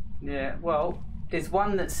 Yeah, well, there's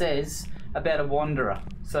one that says about a wanderer.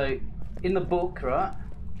 So, in the book, right,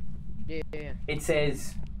 Yeah. it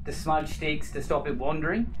says the smudge sticks to stop it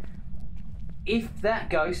wandering. If that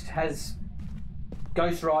ghost has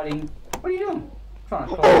ghost riding, what are you doing? Trying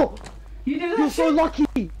to Oh! You do that You're so shit?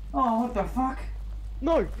 lucky! Oh, what the fuck?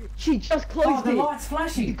 No! She just Oh, closed the it! light's You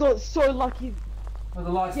flashing. got so lucky! Oh,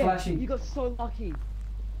 the light's Yeah, flashing. you got so lucky!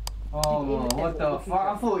 Oh, you indicate what the what fuck?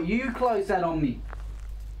 I thought you closed that on me.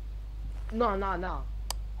 No.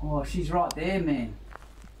 Oh, she's right there, man.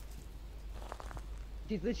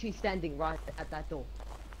 She's literally standing right at that door.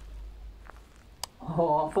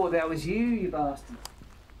 Oh, I thought that was you, you bastard.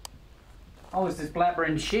 I was just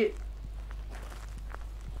blabbering shit.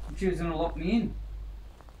 She was gonna lock me in.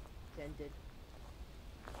 Send it.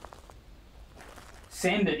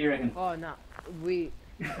 Send it, you reckon? Oh no, we.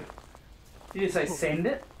 Did you say send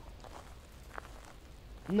it?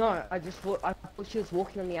 No, I thought she was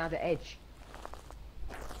walking on the outer edge.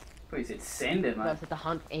 But you said send it, No, mate. but the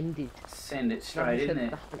hunt ended. Send it No, straight he in said there.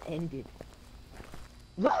 the hunt ended.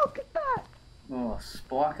 Look at that! Oh,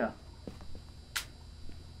 spiker.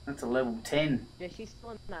 That's a level 10. Yeah, she's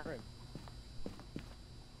still in that room.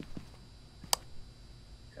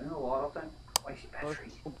 Turn the light off, don't waste your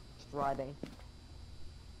battery. Just riding.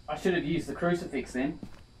 I should have used the crucifix then.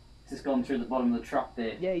 It's just gone through the bottom of the truck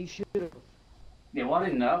there. Yeah, you should have. Yeah, well, I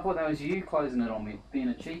didn't know. I thought that was you closing it on me, being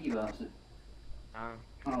a cheeky bastard.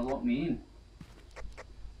 Trying to lock me in.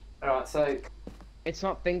 Alright, so It's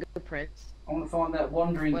not fingerprints. I want to find that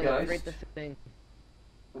wandering Wait, ghost. read the thing.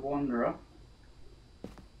 The wanderer.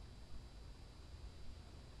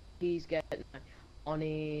 He's getting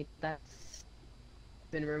Oni. That's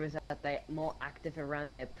been rumors that they're more active around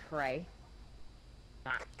their prey.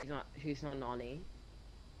 Nah, he's not an Oni.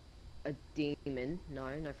 A demon.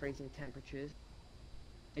 No freezing temperatures.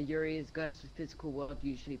 A Yuri is ghost of physical world,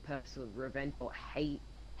 usually personal revenge or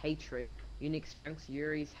hatred. Unique strengths.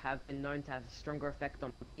 Yuris have been known to have a stronger effect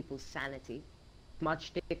on people's sanity. Smudge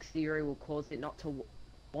sticks, the Yuri will cause it not to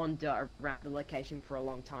wander around the location for a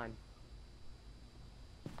long time.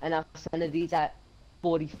 And our sanity's at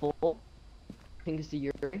 44. I think it's the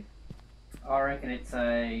Yuri. I reckon it's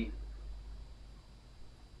a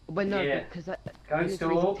But no, Yeah. because ghost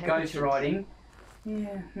orb, ghost riding.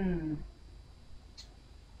 Yeah,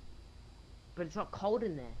 But it's not cold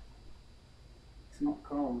in there. It's not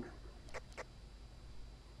cold.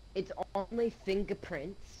 It's only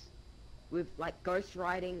fingerprints with like ghost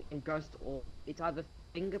writing and ghost orb. It's either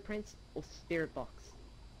fingerprints or spirit box.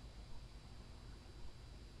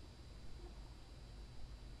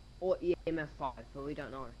 Or EMF 5, but we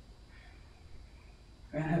don't know.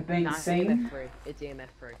 And have been No, seen. EMF 3. It's EMF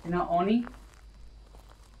 3. You know, Oni?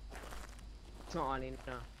 It's not Oni,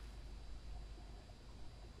 no.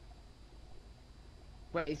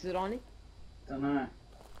 Wait, is it Oni? Don't know.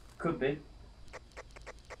 Could be.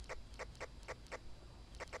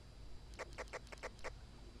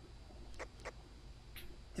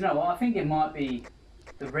 Do you know what? I think it might be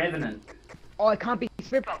the Revenant. Oh, it can't be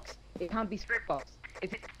spirit box. It can't be spirit box.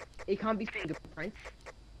 If it can't be fingerprints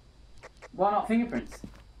Why not fingerprints?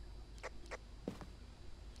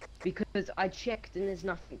 because I checked and there's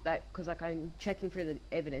nothing that because like I'm checking through the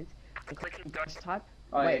evidence and clicking ghost type.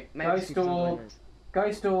 Oh, Wait, yeah. maybe it's Ghost because I'm orb, Windows.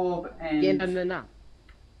 Ghost orb, and Yeah, no.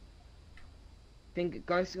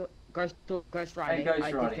 Ghost writing. ghost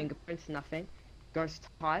I did writing. fingerprints, nothing. Ghost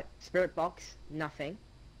type, spirit box, nothing.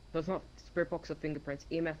 So it's not spirit box or fingerprints.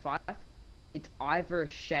 EMF 5. It's either a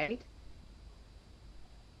shade.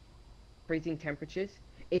 Freezing temperatures.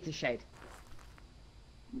 It's a shade.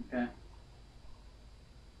 Okay.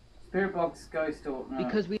 Spirit box, ghost orb. No.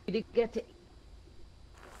 Because we did get to.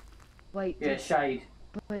 Wait. Yeah, shade.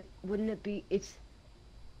 But wouldn't it be? It's.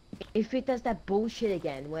 If it does that bullshit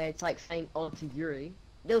again, where it's like saying, "Oh, to Yuri,"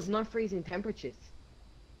 there was no freezing temperatures.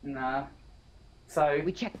 Nah. So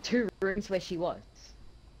We checked 2 rooms where she was.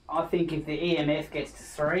 I think if the EMF gets to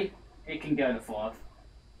 3, it can go to 5.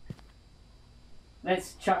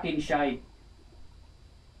 Let's chuck in shade.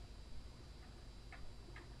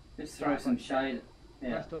 Let's throw some shade.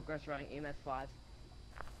 Yeah. Ghost or ghost writing EMF 5.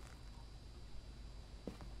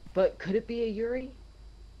 But could it be a Yuri?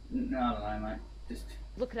 No, I don't know, mate. Just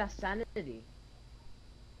Look at our sanity.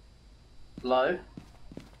 low.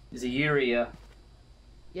 Is a urea.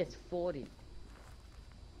 Yes, 40.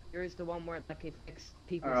 Yuri's the one where it like affects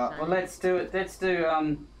people's Alright, well sanity. let's do it. Let's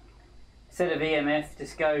do instead of EMF,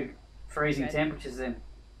 just go freezing Okay. temperatures then.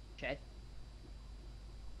 Shade.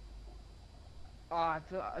 Oh, I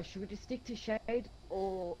feel, should we just stick to shade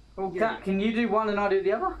or Well, Yuri? can you do one and I do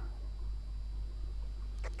the other?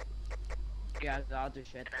 Yeah, I'll do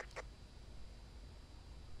shade then.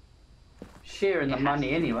 Sharing the It has money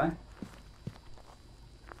to. anyway.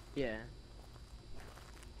 Yeah.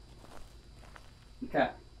 Okay.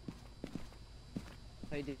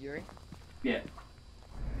 So you did Yuri? Yeah.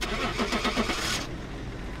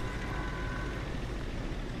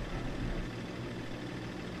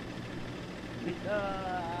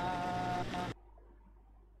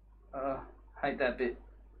 Hate that bit.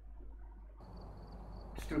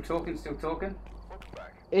 Still talking, still talking. Welcome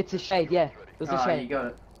back. It's a shade, yeah. It was a Ah, shade. you got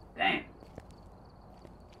it. Damn.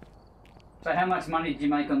 So how much money did you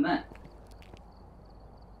make on that?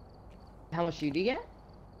 How much did you get?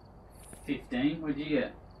 15. What did you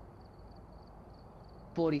get?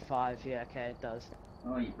 45, yeah, okay, it does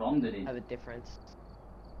Oh, you bombed it in. have a difference.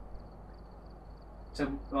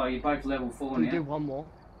 So, oh, you're both level 4 Can we now. do one more?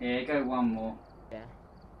 Yeah, go one more. Yeah.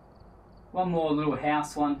 One more little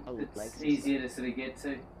house one Oh, that's legs. easier to sort of get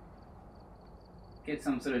to. Get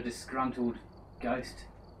some sort of disgruntled ghost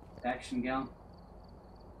action going.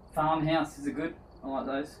 Farmhouses are good. I like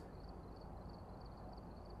those.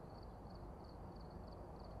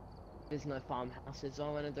 There's no farmhouses, I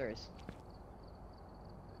want to there is.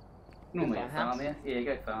 Normally a farmhouse? farmhouse. Yeah,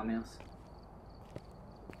 go farmhouse.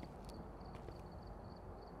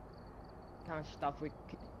 Kind of stuff we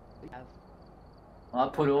could have. I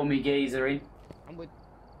put all my geezer in. I'm with.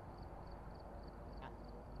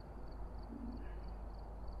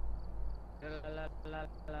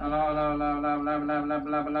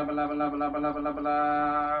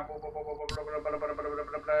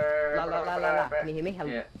 La la la la la. Can you hear me? Hello.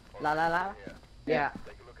 Yeah. La la la. Yeah.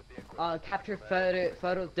 Take a look at the equipment. Capture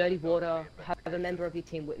photo of dirty water. Have a member of your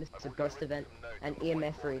team witness a ghost event. An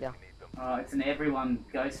EMF reader. It's an everyone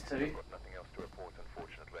ghost too. Got nothing else to report,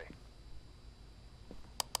 unfortunately.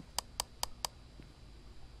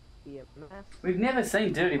 EMF. We've never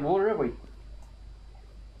seen dirty water, have we? You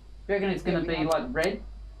reckon it's Yeah, gonna we be have. like red?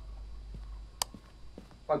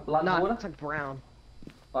 Like blood No, water? it's like brown.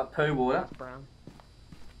 Like poo water? It's brown.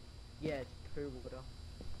 Yeah, it's poo water.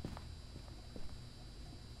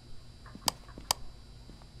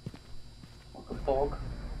 Like a bog?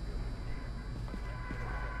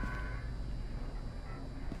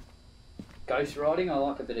 Ghost riding? I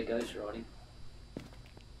like a bit of ghost riding.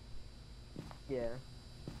 Yeah.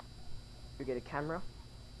 We get a camera.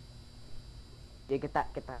 Yeah, get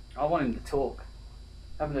that, get that. I want him to talk.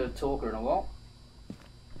 Haven't heard a talker in a while.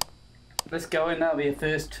 Let's go in. That'll be a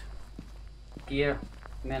first gear.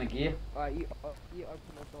 Amount of gear. Alright, you open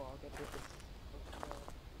the door. I'll get this.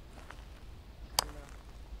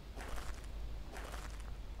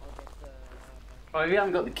 I'll get the. Oh, you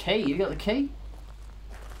haven't got the key. You got the key?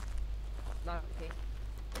 No, okay.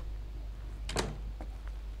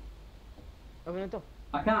 Open the door.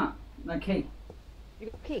 I can't. No key. You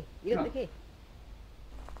got the key. You got No. the key.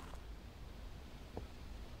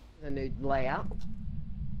 The new layout.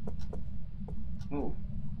 Oh,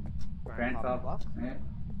 grandfather. block. Yeah.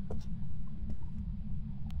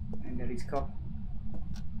 And daddy's cop.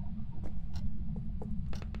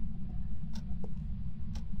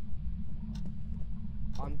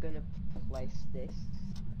 I'm gonna place this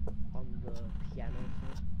on the piano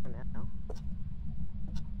for now.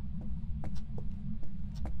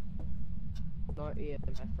 No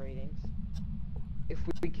EMF readings. If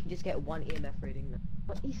we can just get one EMF reading then.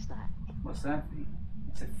 What is that? What's that thing?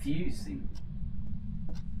 It's a fuse thing.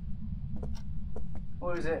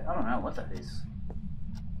 Or is it? I don't know what that is.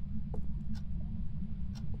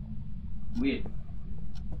 Weird.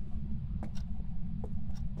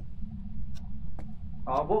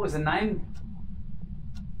 Oh, what was the name?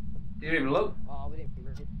 Did you even look? Oh, we didn't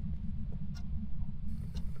read it.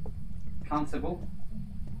 Constable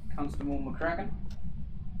McCracken.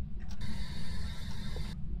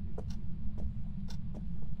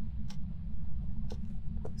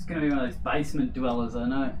 It's gonna be one of those basement dwellers, I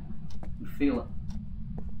know. You feel it.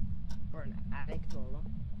 Or an attic dweller.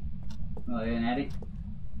 Oh, yeah, an attic.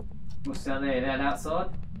 What's out there? That outside?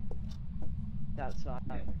 Outside.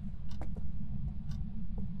 Yeah.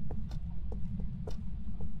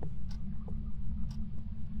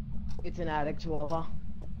 It's an attic dweller.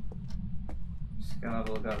 Just go have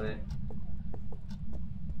a look out there.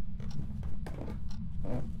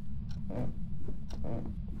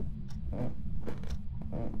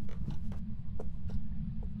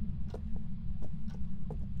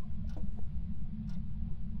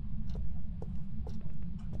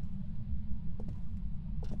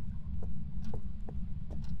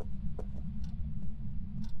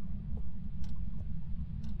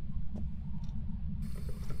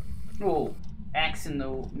 Oh, axe in the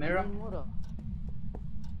mirror. Clean water.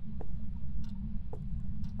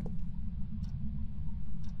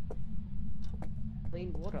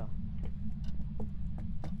 Clean water.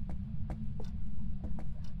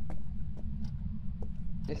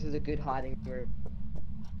 This is a good hiding room.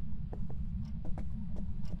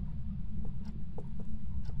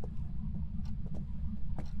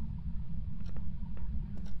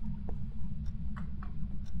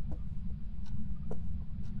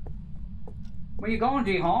 Where you going,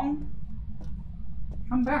 Ji-Hong?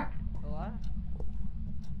 Come back. Hello?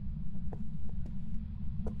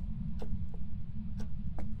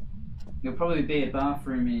 There'll probably be a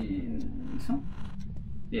bathroom in this one.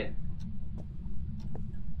 Yeah.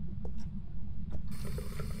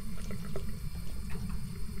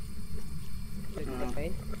 Is it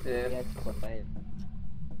clean? Yeah. Yeah, it's clean.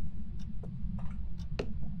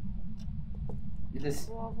 This,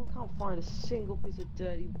 Well, we can't find a single piece of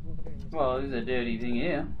dirty water in this. well, there's a dirty thing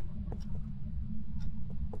here.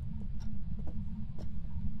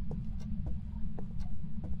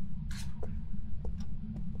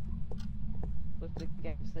 Look, the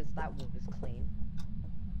game says that water's clean.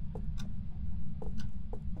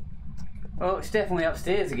 Well, it's definitely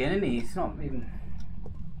upstairs again, isn't he? It's not even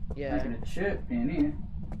Yeah. making a chirp down here.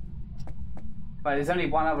 Wait, there's only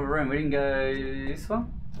one other room. We didn't go this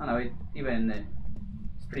one? Oh no, he went in there.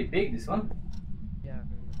 It's pretty big, this one. Yeah.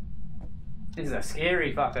 This is a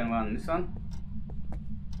scary fucking one, this one.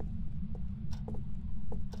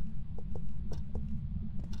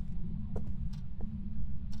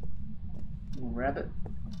 Little rabbit.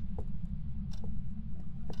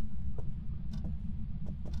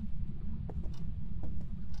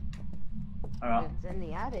 Alright, It's in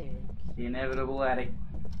the attic. the inevitable attic.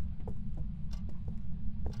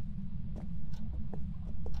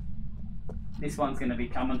 This one's going to be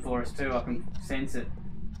coming for us too, I can sense it.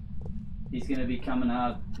 He's going to be coming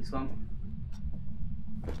hard, this one.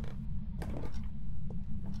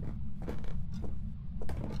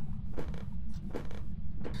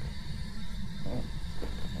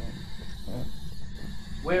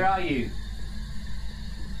 Where are you?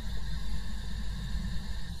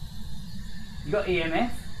 You got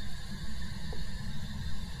EMF?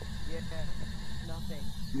 Yeah. Nothing.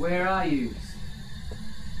 Where are you?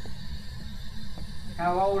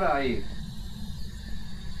 How old are you?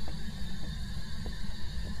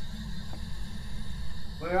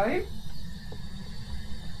 Where are you?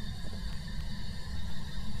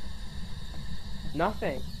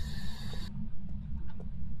 Nothing.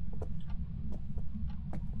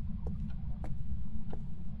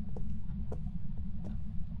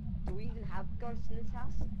 this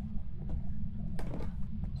house?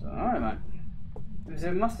 So, alright, mate.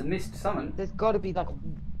 It must have missed something. There's got to be like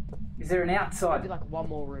Is there an outside? maybe like one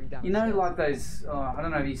more room down. You know, like those. Oh, I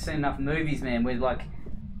don't know if you've seen enough movies, man. Where like,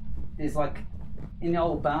 there's like, in the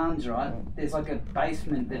old barns, right? There's like a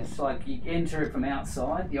basement that's like you enter it from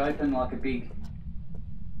outside. You open like a big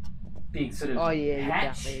sort of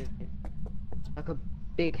hatch. Yeah. Like a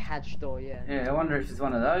big hatch door, yeah. Yeah, I wonder if it's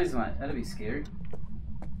one of those, mate. That'd be scary.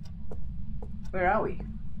 Where are we?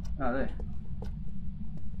 Oh, there.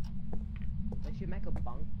 They should make a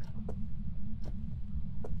bunk.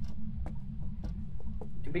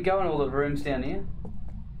 Did we go in all the rooms down here?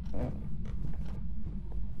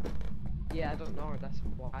 Yeah, I don't know. That's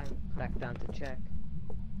why I'm back down to check.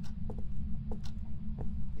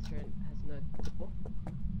 This room has no door.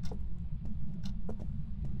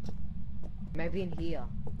 Maybe in here.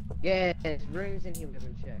 Yeah, there's rooms in here we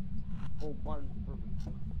haven't checked. Or one room.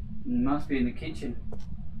 Must be in the kitchen.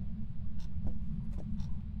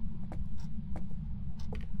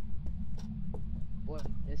 What?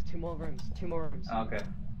 There's two more rooms. Two more rooms. Okay.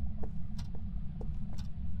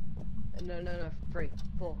 No, 3.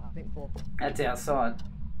 4. I think 4. That's outside.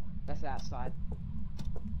 That's outside.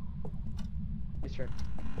 This room.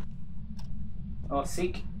 Oh,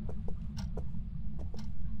 sick.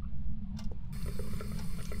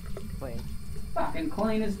 Clean. Fucking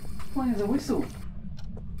clean as a whistle.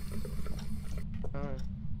 Oh.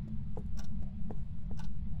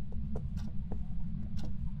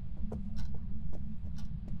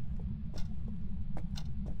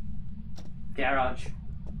 Garage.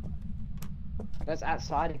 That's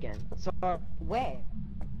outside again. So where?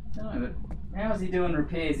 No, but how's he doing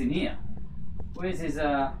repairs in here? Where's his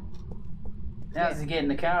how's he getting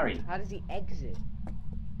the car in? How does he exit?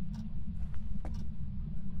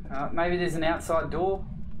 Maybe there's an outside door.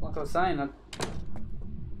 Like I was saying,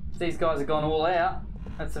 if these guys have gone all out,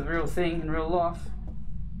 that's a real thing in real life.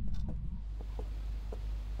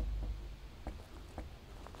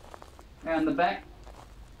 Round the back.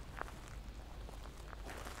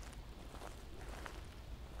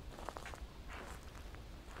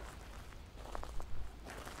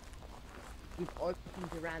 You've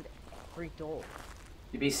opened around every door.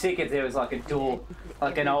 You'd be sick if there was like a door,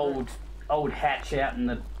 like an old hatch out in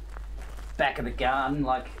the back of the garden,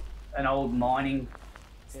 like an old mining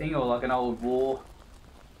thing, or like an old war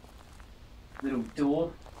little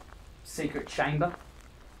door, secret chamber,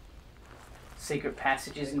 secret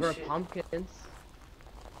passages and Grow shit. pumpkins.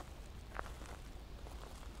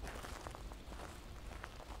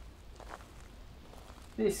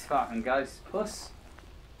 This fucking ghost puss.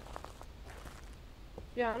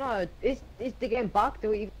 Yeah, no, is the game bugged? Do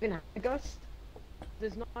we even have a ghost?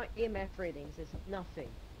 There's no EMF readings, there's nothing.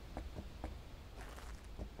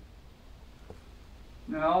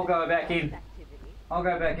 No, I'll go back in. Activity. I'll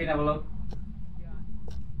go back in, have a look.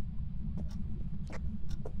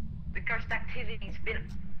 The ghost activity's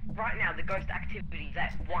been right now. The ghost activity's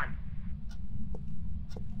at 1.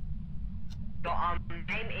 The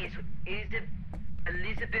name is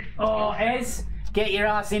Elizabeth. Oh, Wilson. Ez, get your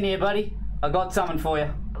ass in here, buddy. I got something for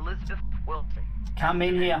you. Elizabeth Wilson. Come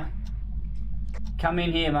in here. Come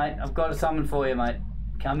in here, mate. I've got something for you, mate.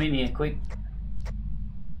 Come in here, quick.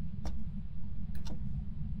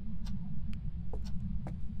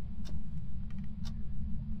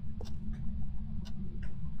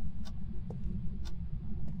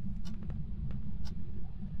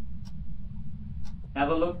 Have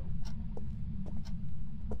a look.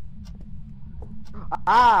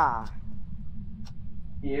 Ah!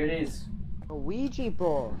 Here it is. A Ouija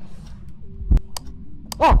board.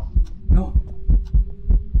 Oh! No.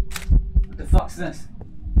 What the fuck's this?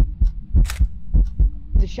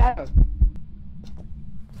 It's a shadow.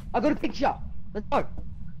 I got a picture. Let's go.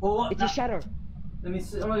 Oh, what? It's a shadow. Let me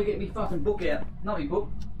see. I'm gonna get my fucking book out. Not my book.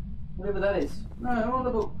 Whatever that is. No, I want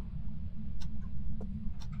the book.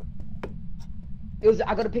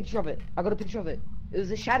 I got a picture of it. I got a picture of it. It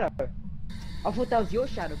was a shadow. I thought that was your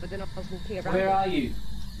shadow, but then I was walking around. Where are you?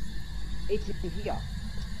 It's in here.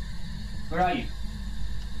 Where are you?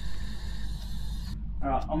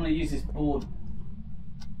 Alright, I'm gonna use this board.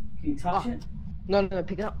 Can you touch it? No,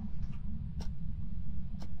 pick it up.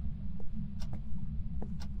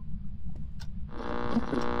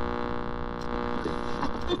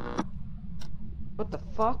 What the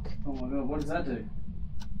fuck? Oh my god, what does that do?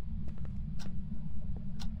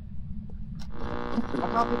 I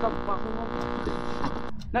can't pick up my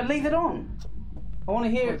phone. No, leave it on. I want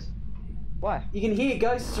to hear it. Why? You can hear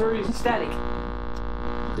ghosts through static.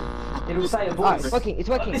 It'll say a Oh, voice. it's working, it's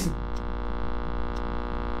working. Listen.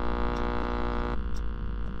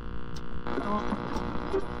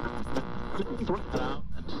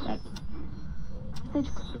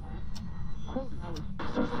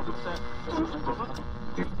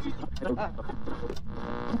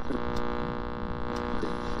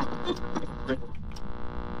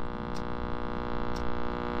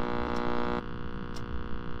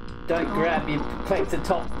 Don't grab, you click to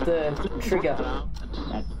top the trigger.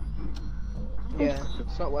 Yeah,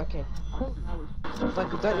 it's not working. It's like,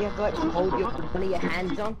 don't you have to like hold one of your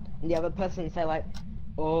hands on and the other person say like,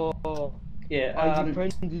 oh, Yeah, are you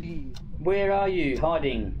friendly? where are you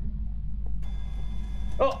hiding?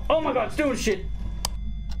 Oh my god, it's doing shit!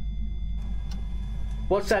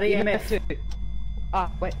 What's that You have EMF? to-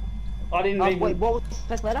 wait. I didn't even. Wait, what was the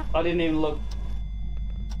first letter? I didn't even look.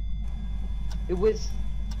 It was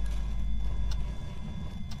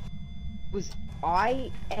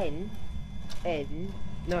I-N-N.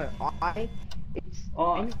 No, I. It's.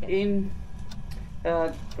 In.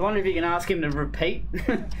 I wonder if you can ask him to repeat.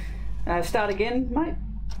 Start again, mate.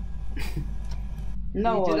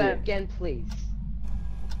 No Can you do that idea. again, please?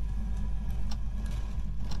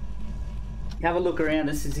 Have a look around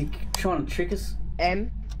us. Is he trying to trick us?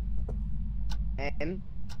 M.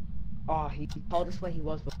 Oh, he told us where he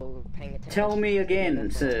was before we were paying attention. Tell me again,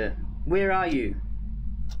 sir. Where are you?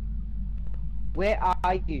 Where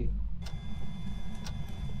are you?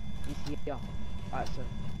 He's here. Alright, so.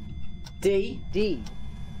 D. D.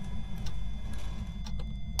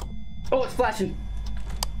 Oh, it's flashing.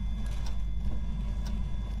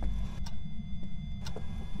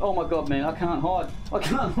 Oh my god, man, I can't hide. I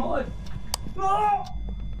can't hide. Oh!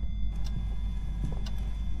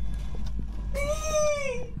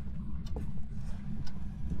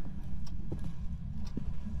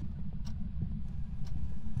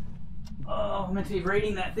 Oh, I'm meant to be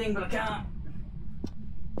reading that thing, but I can't.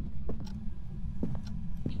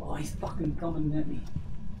 Oh, he's fucking coming at me.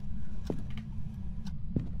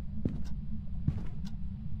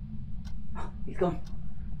 He's gone.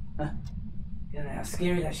 You don't know how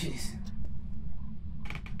scary that shit is.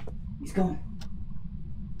 He's gone.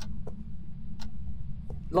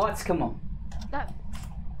 Lights come on. That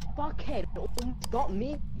fuckhead almost got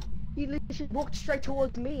me. He literally walked straight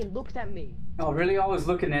towards me and looked at me. Oh, really? I was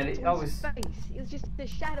looking at it. I His was. face. It was just a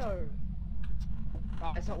shadow.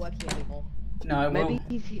 Oh, it's not working anymore. No, well.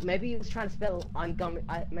 Maybe he was trying to spell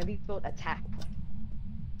maybe he spelled attack.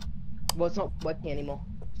 Well, it's not working anymore.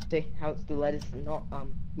 See how it's the letters and not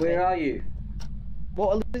Where are you?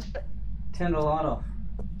 Well, Elizabeth, Turn the light off.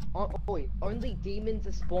 only demons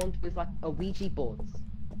are spawned with like a Ouija boards.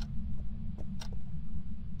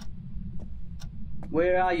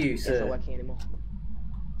 Where are you, It's not sir? working anymore.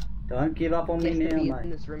 Don't give up on He me has to now, be in mate.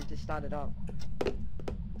 this room to start it up.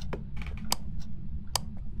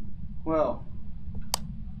 Well,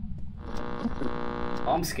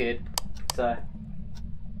 I'm scared. So,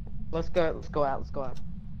 Let's go out.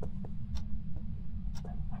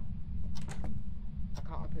 I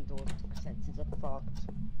can't open doors. My senses are fucked.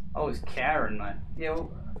 I was cowering, mate. Yeah,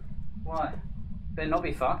 well, why? Better not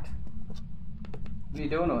be fucked. What are you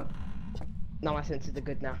doing to it? No, my senses are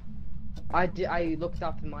good now. I looked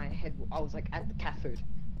up in my head. I was like at the cat food.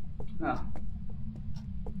 Oh.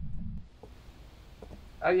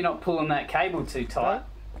 Oh, you're not pulling that cable too tight. Huh?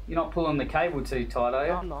 You're not pulling the cable too tight, are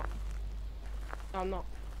you? No, I'm not. No, I'm not.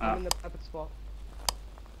 Oh. I'm in the perfect spot.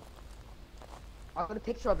 I got a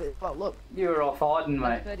picture of it. Well, look, You were off hiding,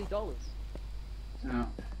 mate. $30. Oh.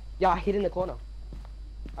 Yeah, I hid in the corner.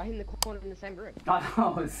 I hid in the corner in the same room. I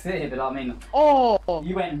know I was there, but I mean, Oh!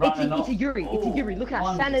 you went running off. It's a Yuri. It's a Yuri. Look at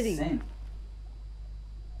that sanity. 100%.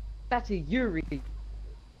 That's a Yuri. Because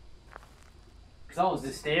I was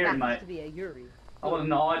just staring, That mate. has to be a Yuri. I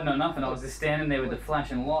wasn't hiding or nothing. I was just standing there with the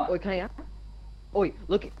flashing light. Oi, can I? Oi,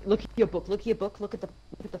 look at your book. Look at your book. Look at the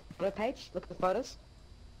photo page. Look at the photos.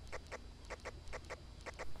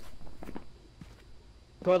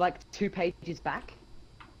 Go like 2 pages back.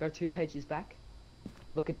 Go 2 pages back.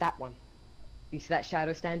 Look at that one. You see that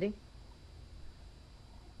shadow standing?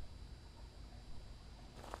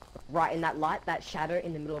 Right in that light, that shadow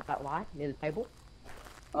in the middle of that light near the table.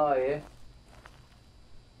 Oh, yeah.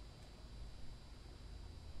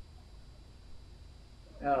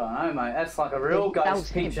 I don't know, mate. That's like a real That was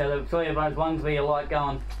ghost him. picture. The three of those ones where you're like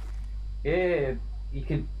going, yeah, you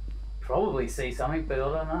could probably see something, but I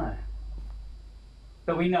don't know.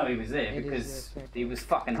 But we know he was there It is, because yeah. he was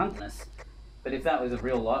fucking hunting us. But if that was a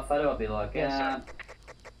real life photo, I'd be like, Yeah,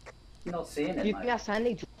 not seeing it, Do you mate. think our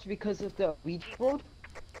sanity dropped because of the Ouija board?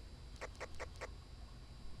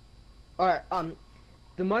 Alright,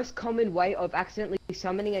 the most common way of accidentally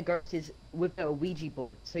summoning a ghost is with a Ouija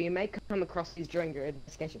board. So you may come across these during your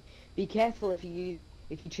investigation. Be careful if you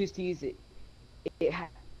choose to use it.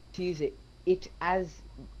 to use it as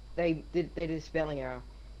they did a spelling error.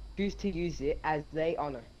 Choose to use it as they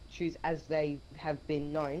honor. Choose as they have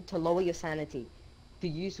been known to lower your sanity. To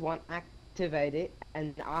use one, activate it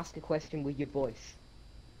and ask a question with your voice.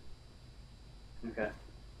 Okay.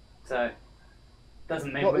 So,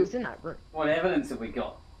 doesn't mean Well, it was in that room. what evidence have we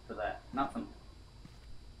got for that? Nothing.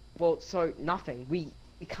 Well, so nothing. We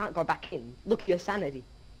can't go back in. Look at your sanity.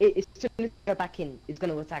 As soon as we go back in, it's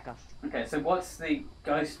gonna attack us. Okay, so what's the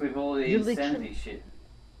ghost with all the You insanity shit?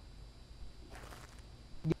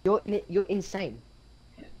 You're insane.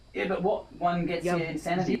 Yeah, but what one gets You your have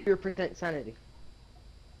insanity? 0% sanity.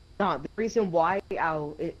 No, the reason why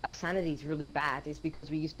our sanity is really bad is because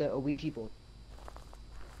we used the Ouija board.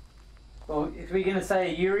 Well, is we gonna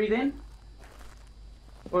say a Yuri then?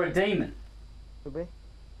 Or a demon? Should we?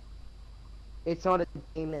 It's not a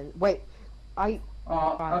demon. Wait,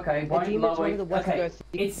 Oh, okay, A won't demon's lower... one of the worst Okay, ghosts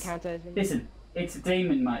you it's... can counter. Listen, it's a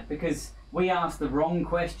demon, mate, because we asked the wrong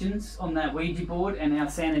questions on that Ouija board and our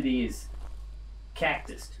sanity is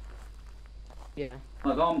cactused. Yeah.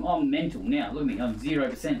 Like, I'm mental now. Look at me, I'm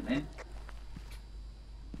 0%, man.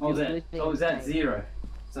 I was at insane. 0,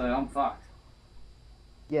 so I'm fucked.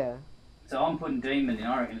 Yeah. So I'm putting demon in,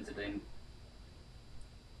 I reckon it's a demon.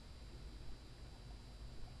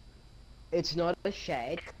 It's not a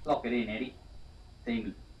shade. Lock it in, Eddie.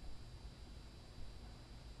 Demon.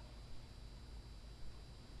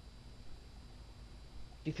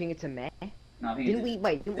 Do you think it's a man? No, I think Didn't we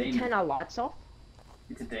demon. turn our lights off?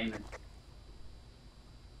 It's a demon.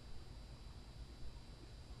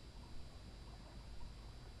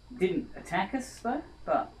 Didn't attack us though,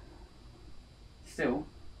 but still.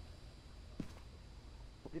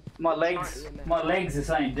 My legs are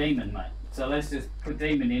saying demon, mate. So let's just put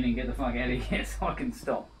demon in and get the fuck out of here so I can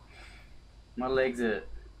stop. My legs are...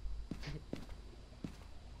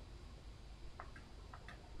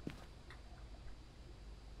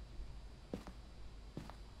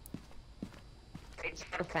 It's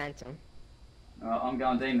not a phantom. Alright, I'm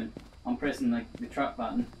going demon. I'm pressing the truck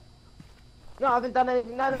button. No, I haven't done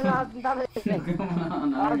anything. No, I haven't done anything. Oh,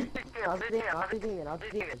 no. I'll do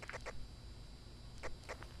demon.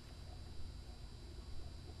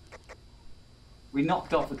 We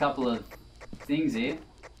knocked off a couple of things here.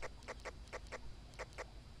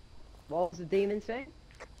 What was the demon saying?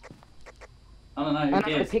 I don't know, I who have a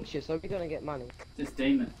cares? picture, so we're gonna get money. Just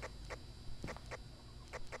demon.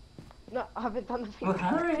 No, I haven't done anything. Well,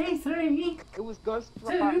 hurry, 3. It was ghost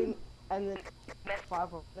Two. writing and then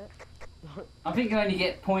 5 on it. I think you only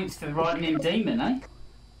get points for writing in demon, eh?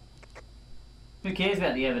 Who cares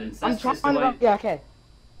about the evidence? That's just a way... Yeah, okay.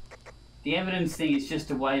 The evidence thing is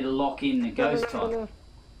just a way to lock in the ghost type. No.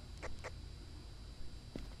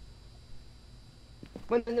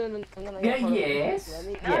 Wait, no. Yeah, yes.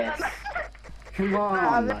 Yes. Come I on,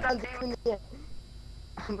 haven't mate. done demon yet.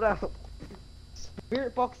 Bro.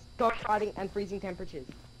 Spirit box, ghost writing, and freezing temperatures.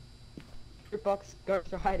 Spirit box,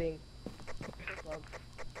 ghost writing.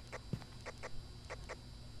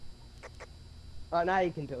 Oh, now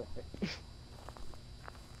you can do it.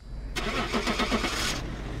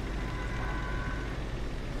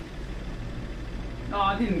 Oh,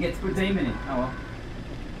 I didn't get to put demon in. Oh well.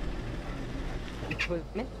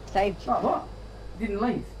 Saved you. Oh, what? Didn't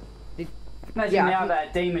leave. Did- Imagine Yeah, I now can-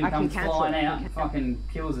 that demon I can comes cancel flying it. out and fucking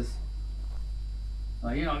kills us.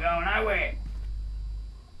 Like, you're not going nowhere.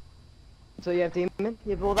 So you have demon?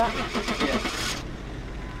 You have all that?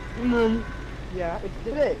 Yeah. Yeah, it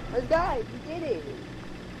did it. Let's go. You did it.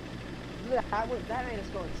 Look, that made us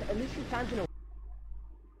go. At least you found an.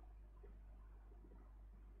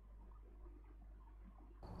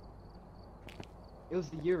 It was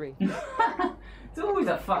the Yuri. It's always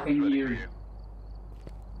a fucking Yuri.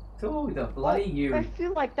 It's always a bloody I Yuri.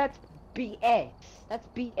 feel like that's BS. That's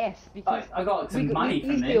BS because I got some we money we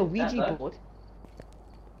from used there. the Ouija board.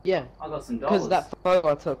 Yeah, I got some because dollars. that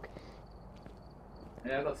photo I took.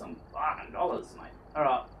 Yeah, I got some fucking dollars, mate.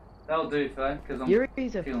 Alright, that'll do, though, because I'm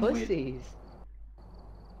Yuris are feeling weird. pussies.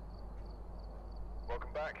 Welcome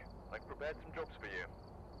back. I've prepared some jobs for you.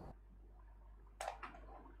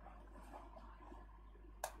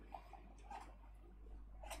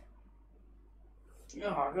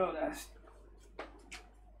 Oh god,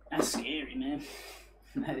 that's scary, man.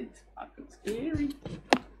 That is fucking scary.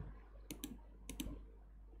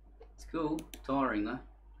 It's cool, tiring though.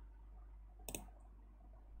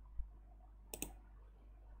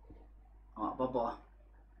 Alright, bye bye.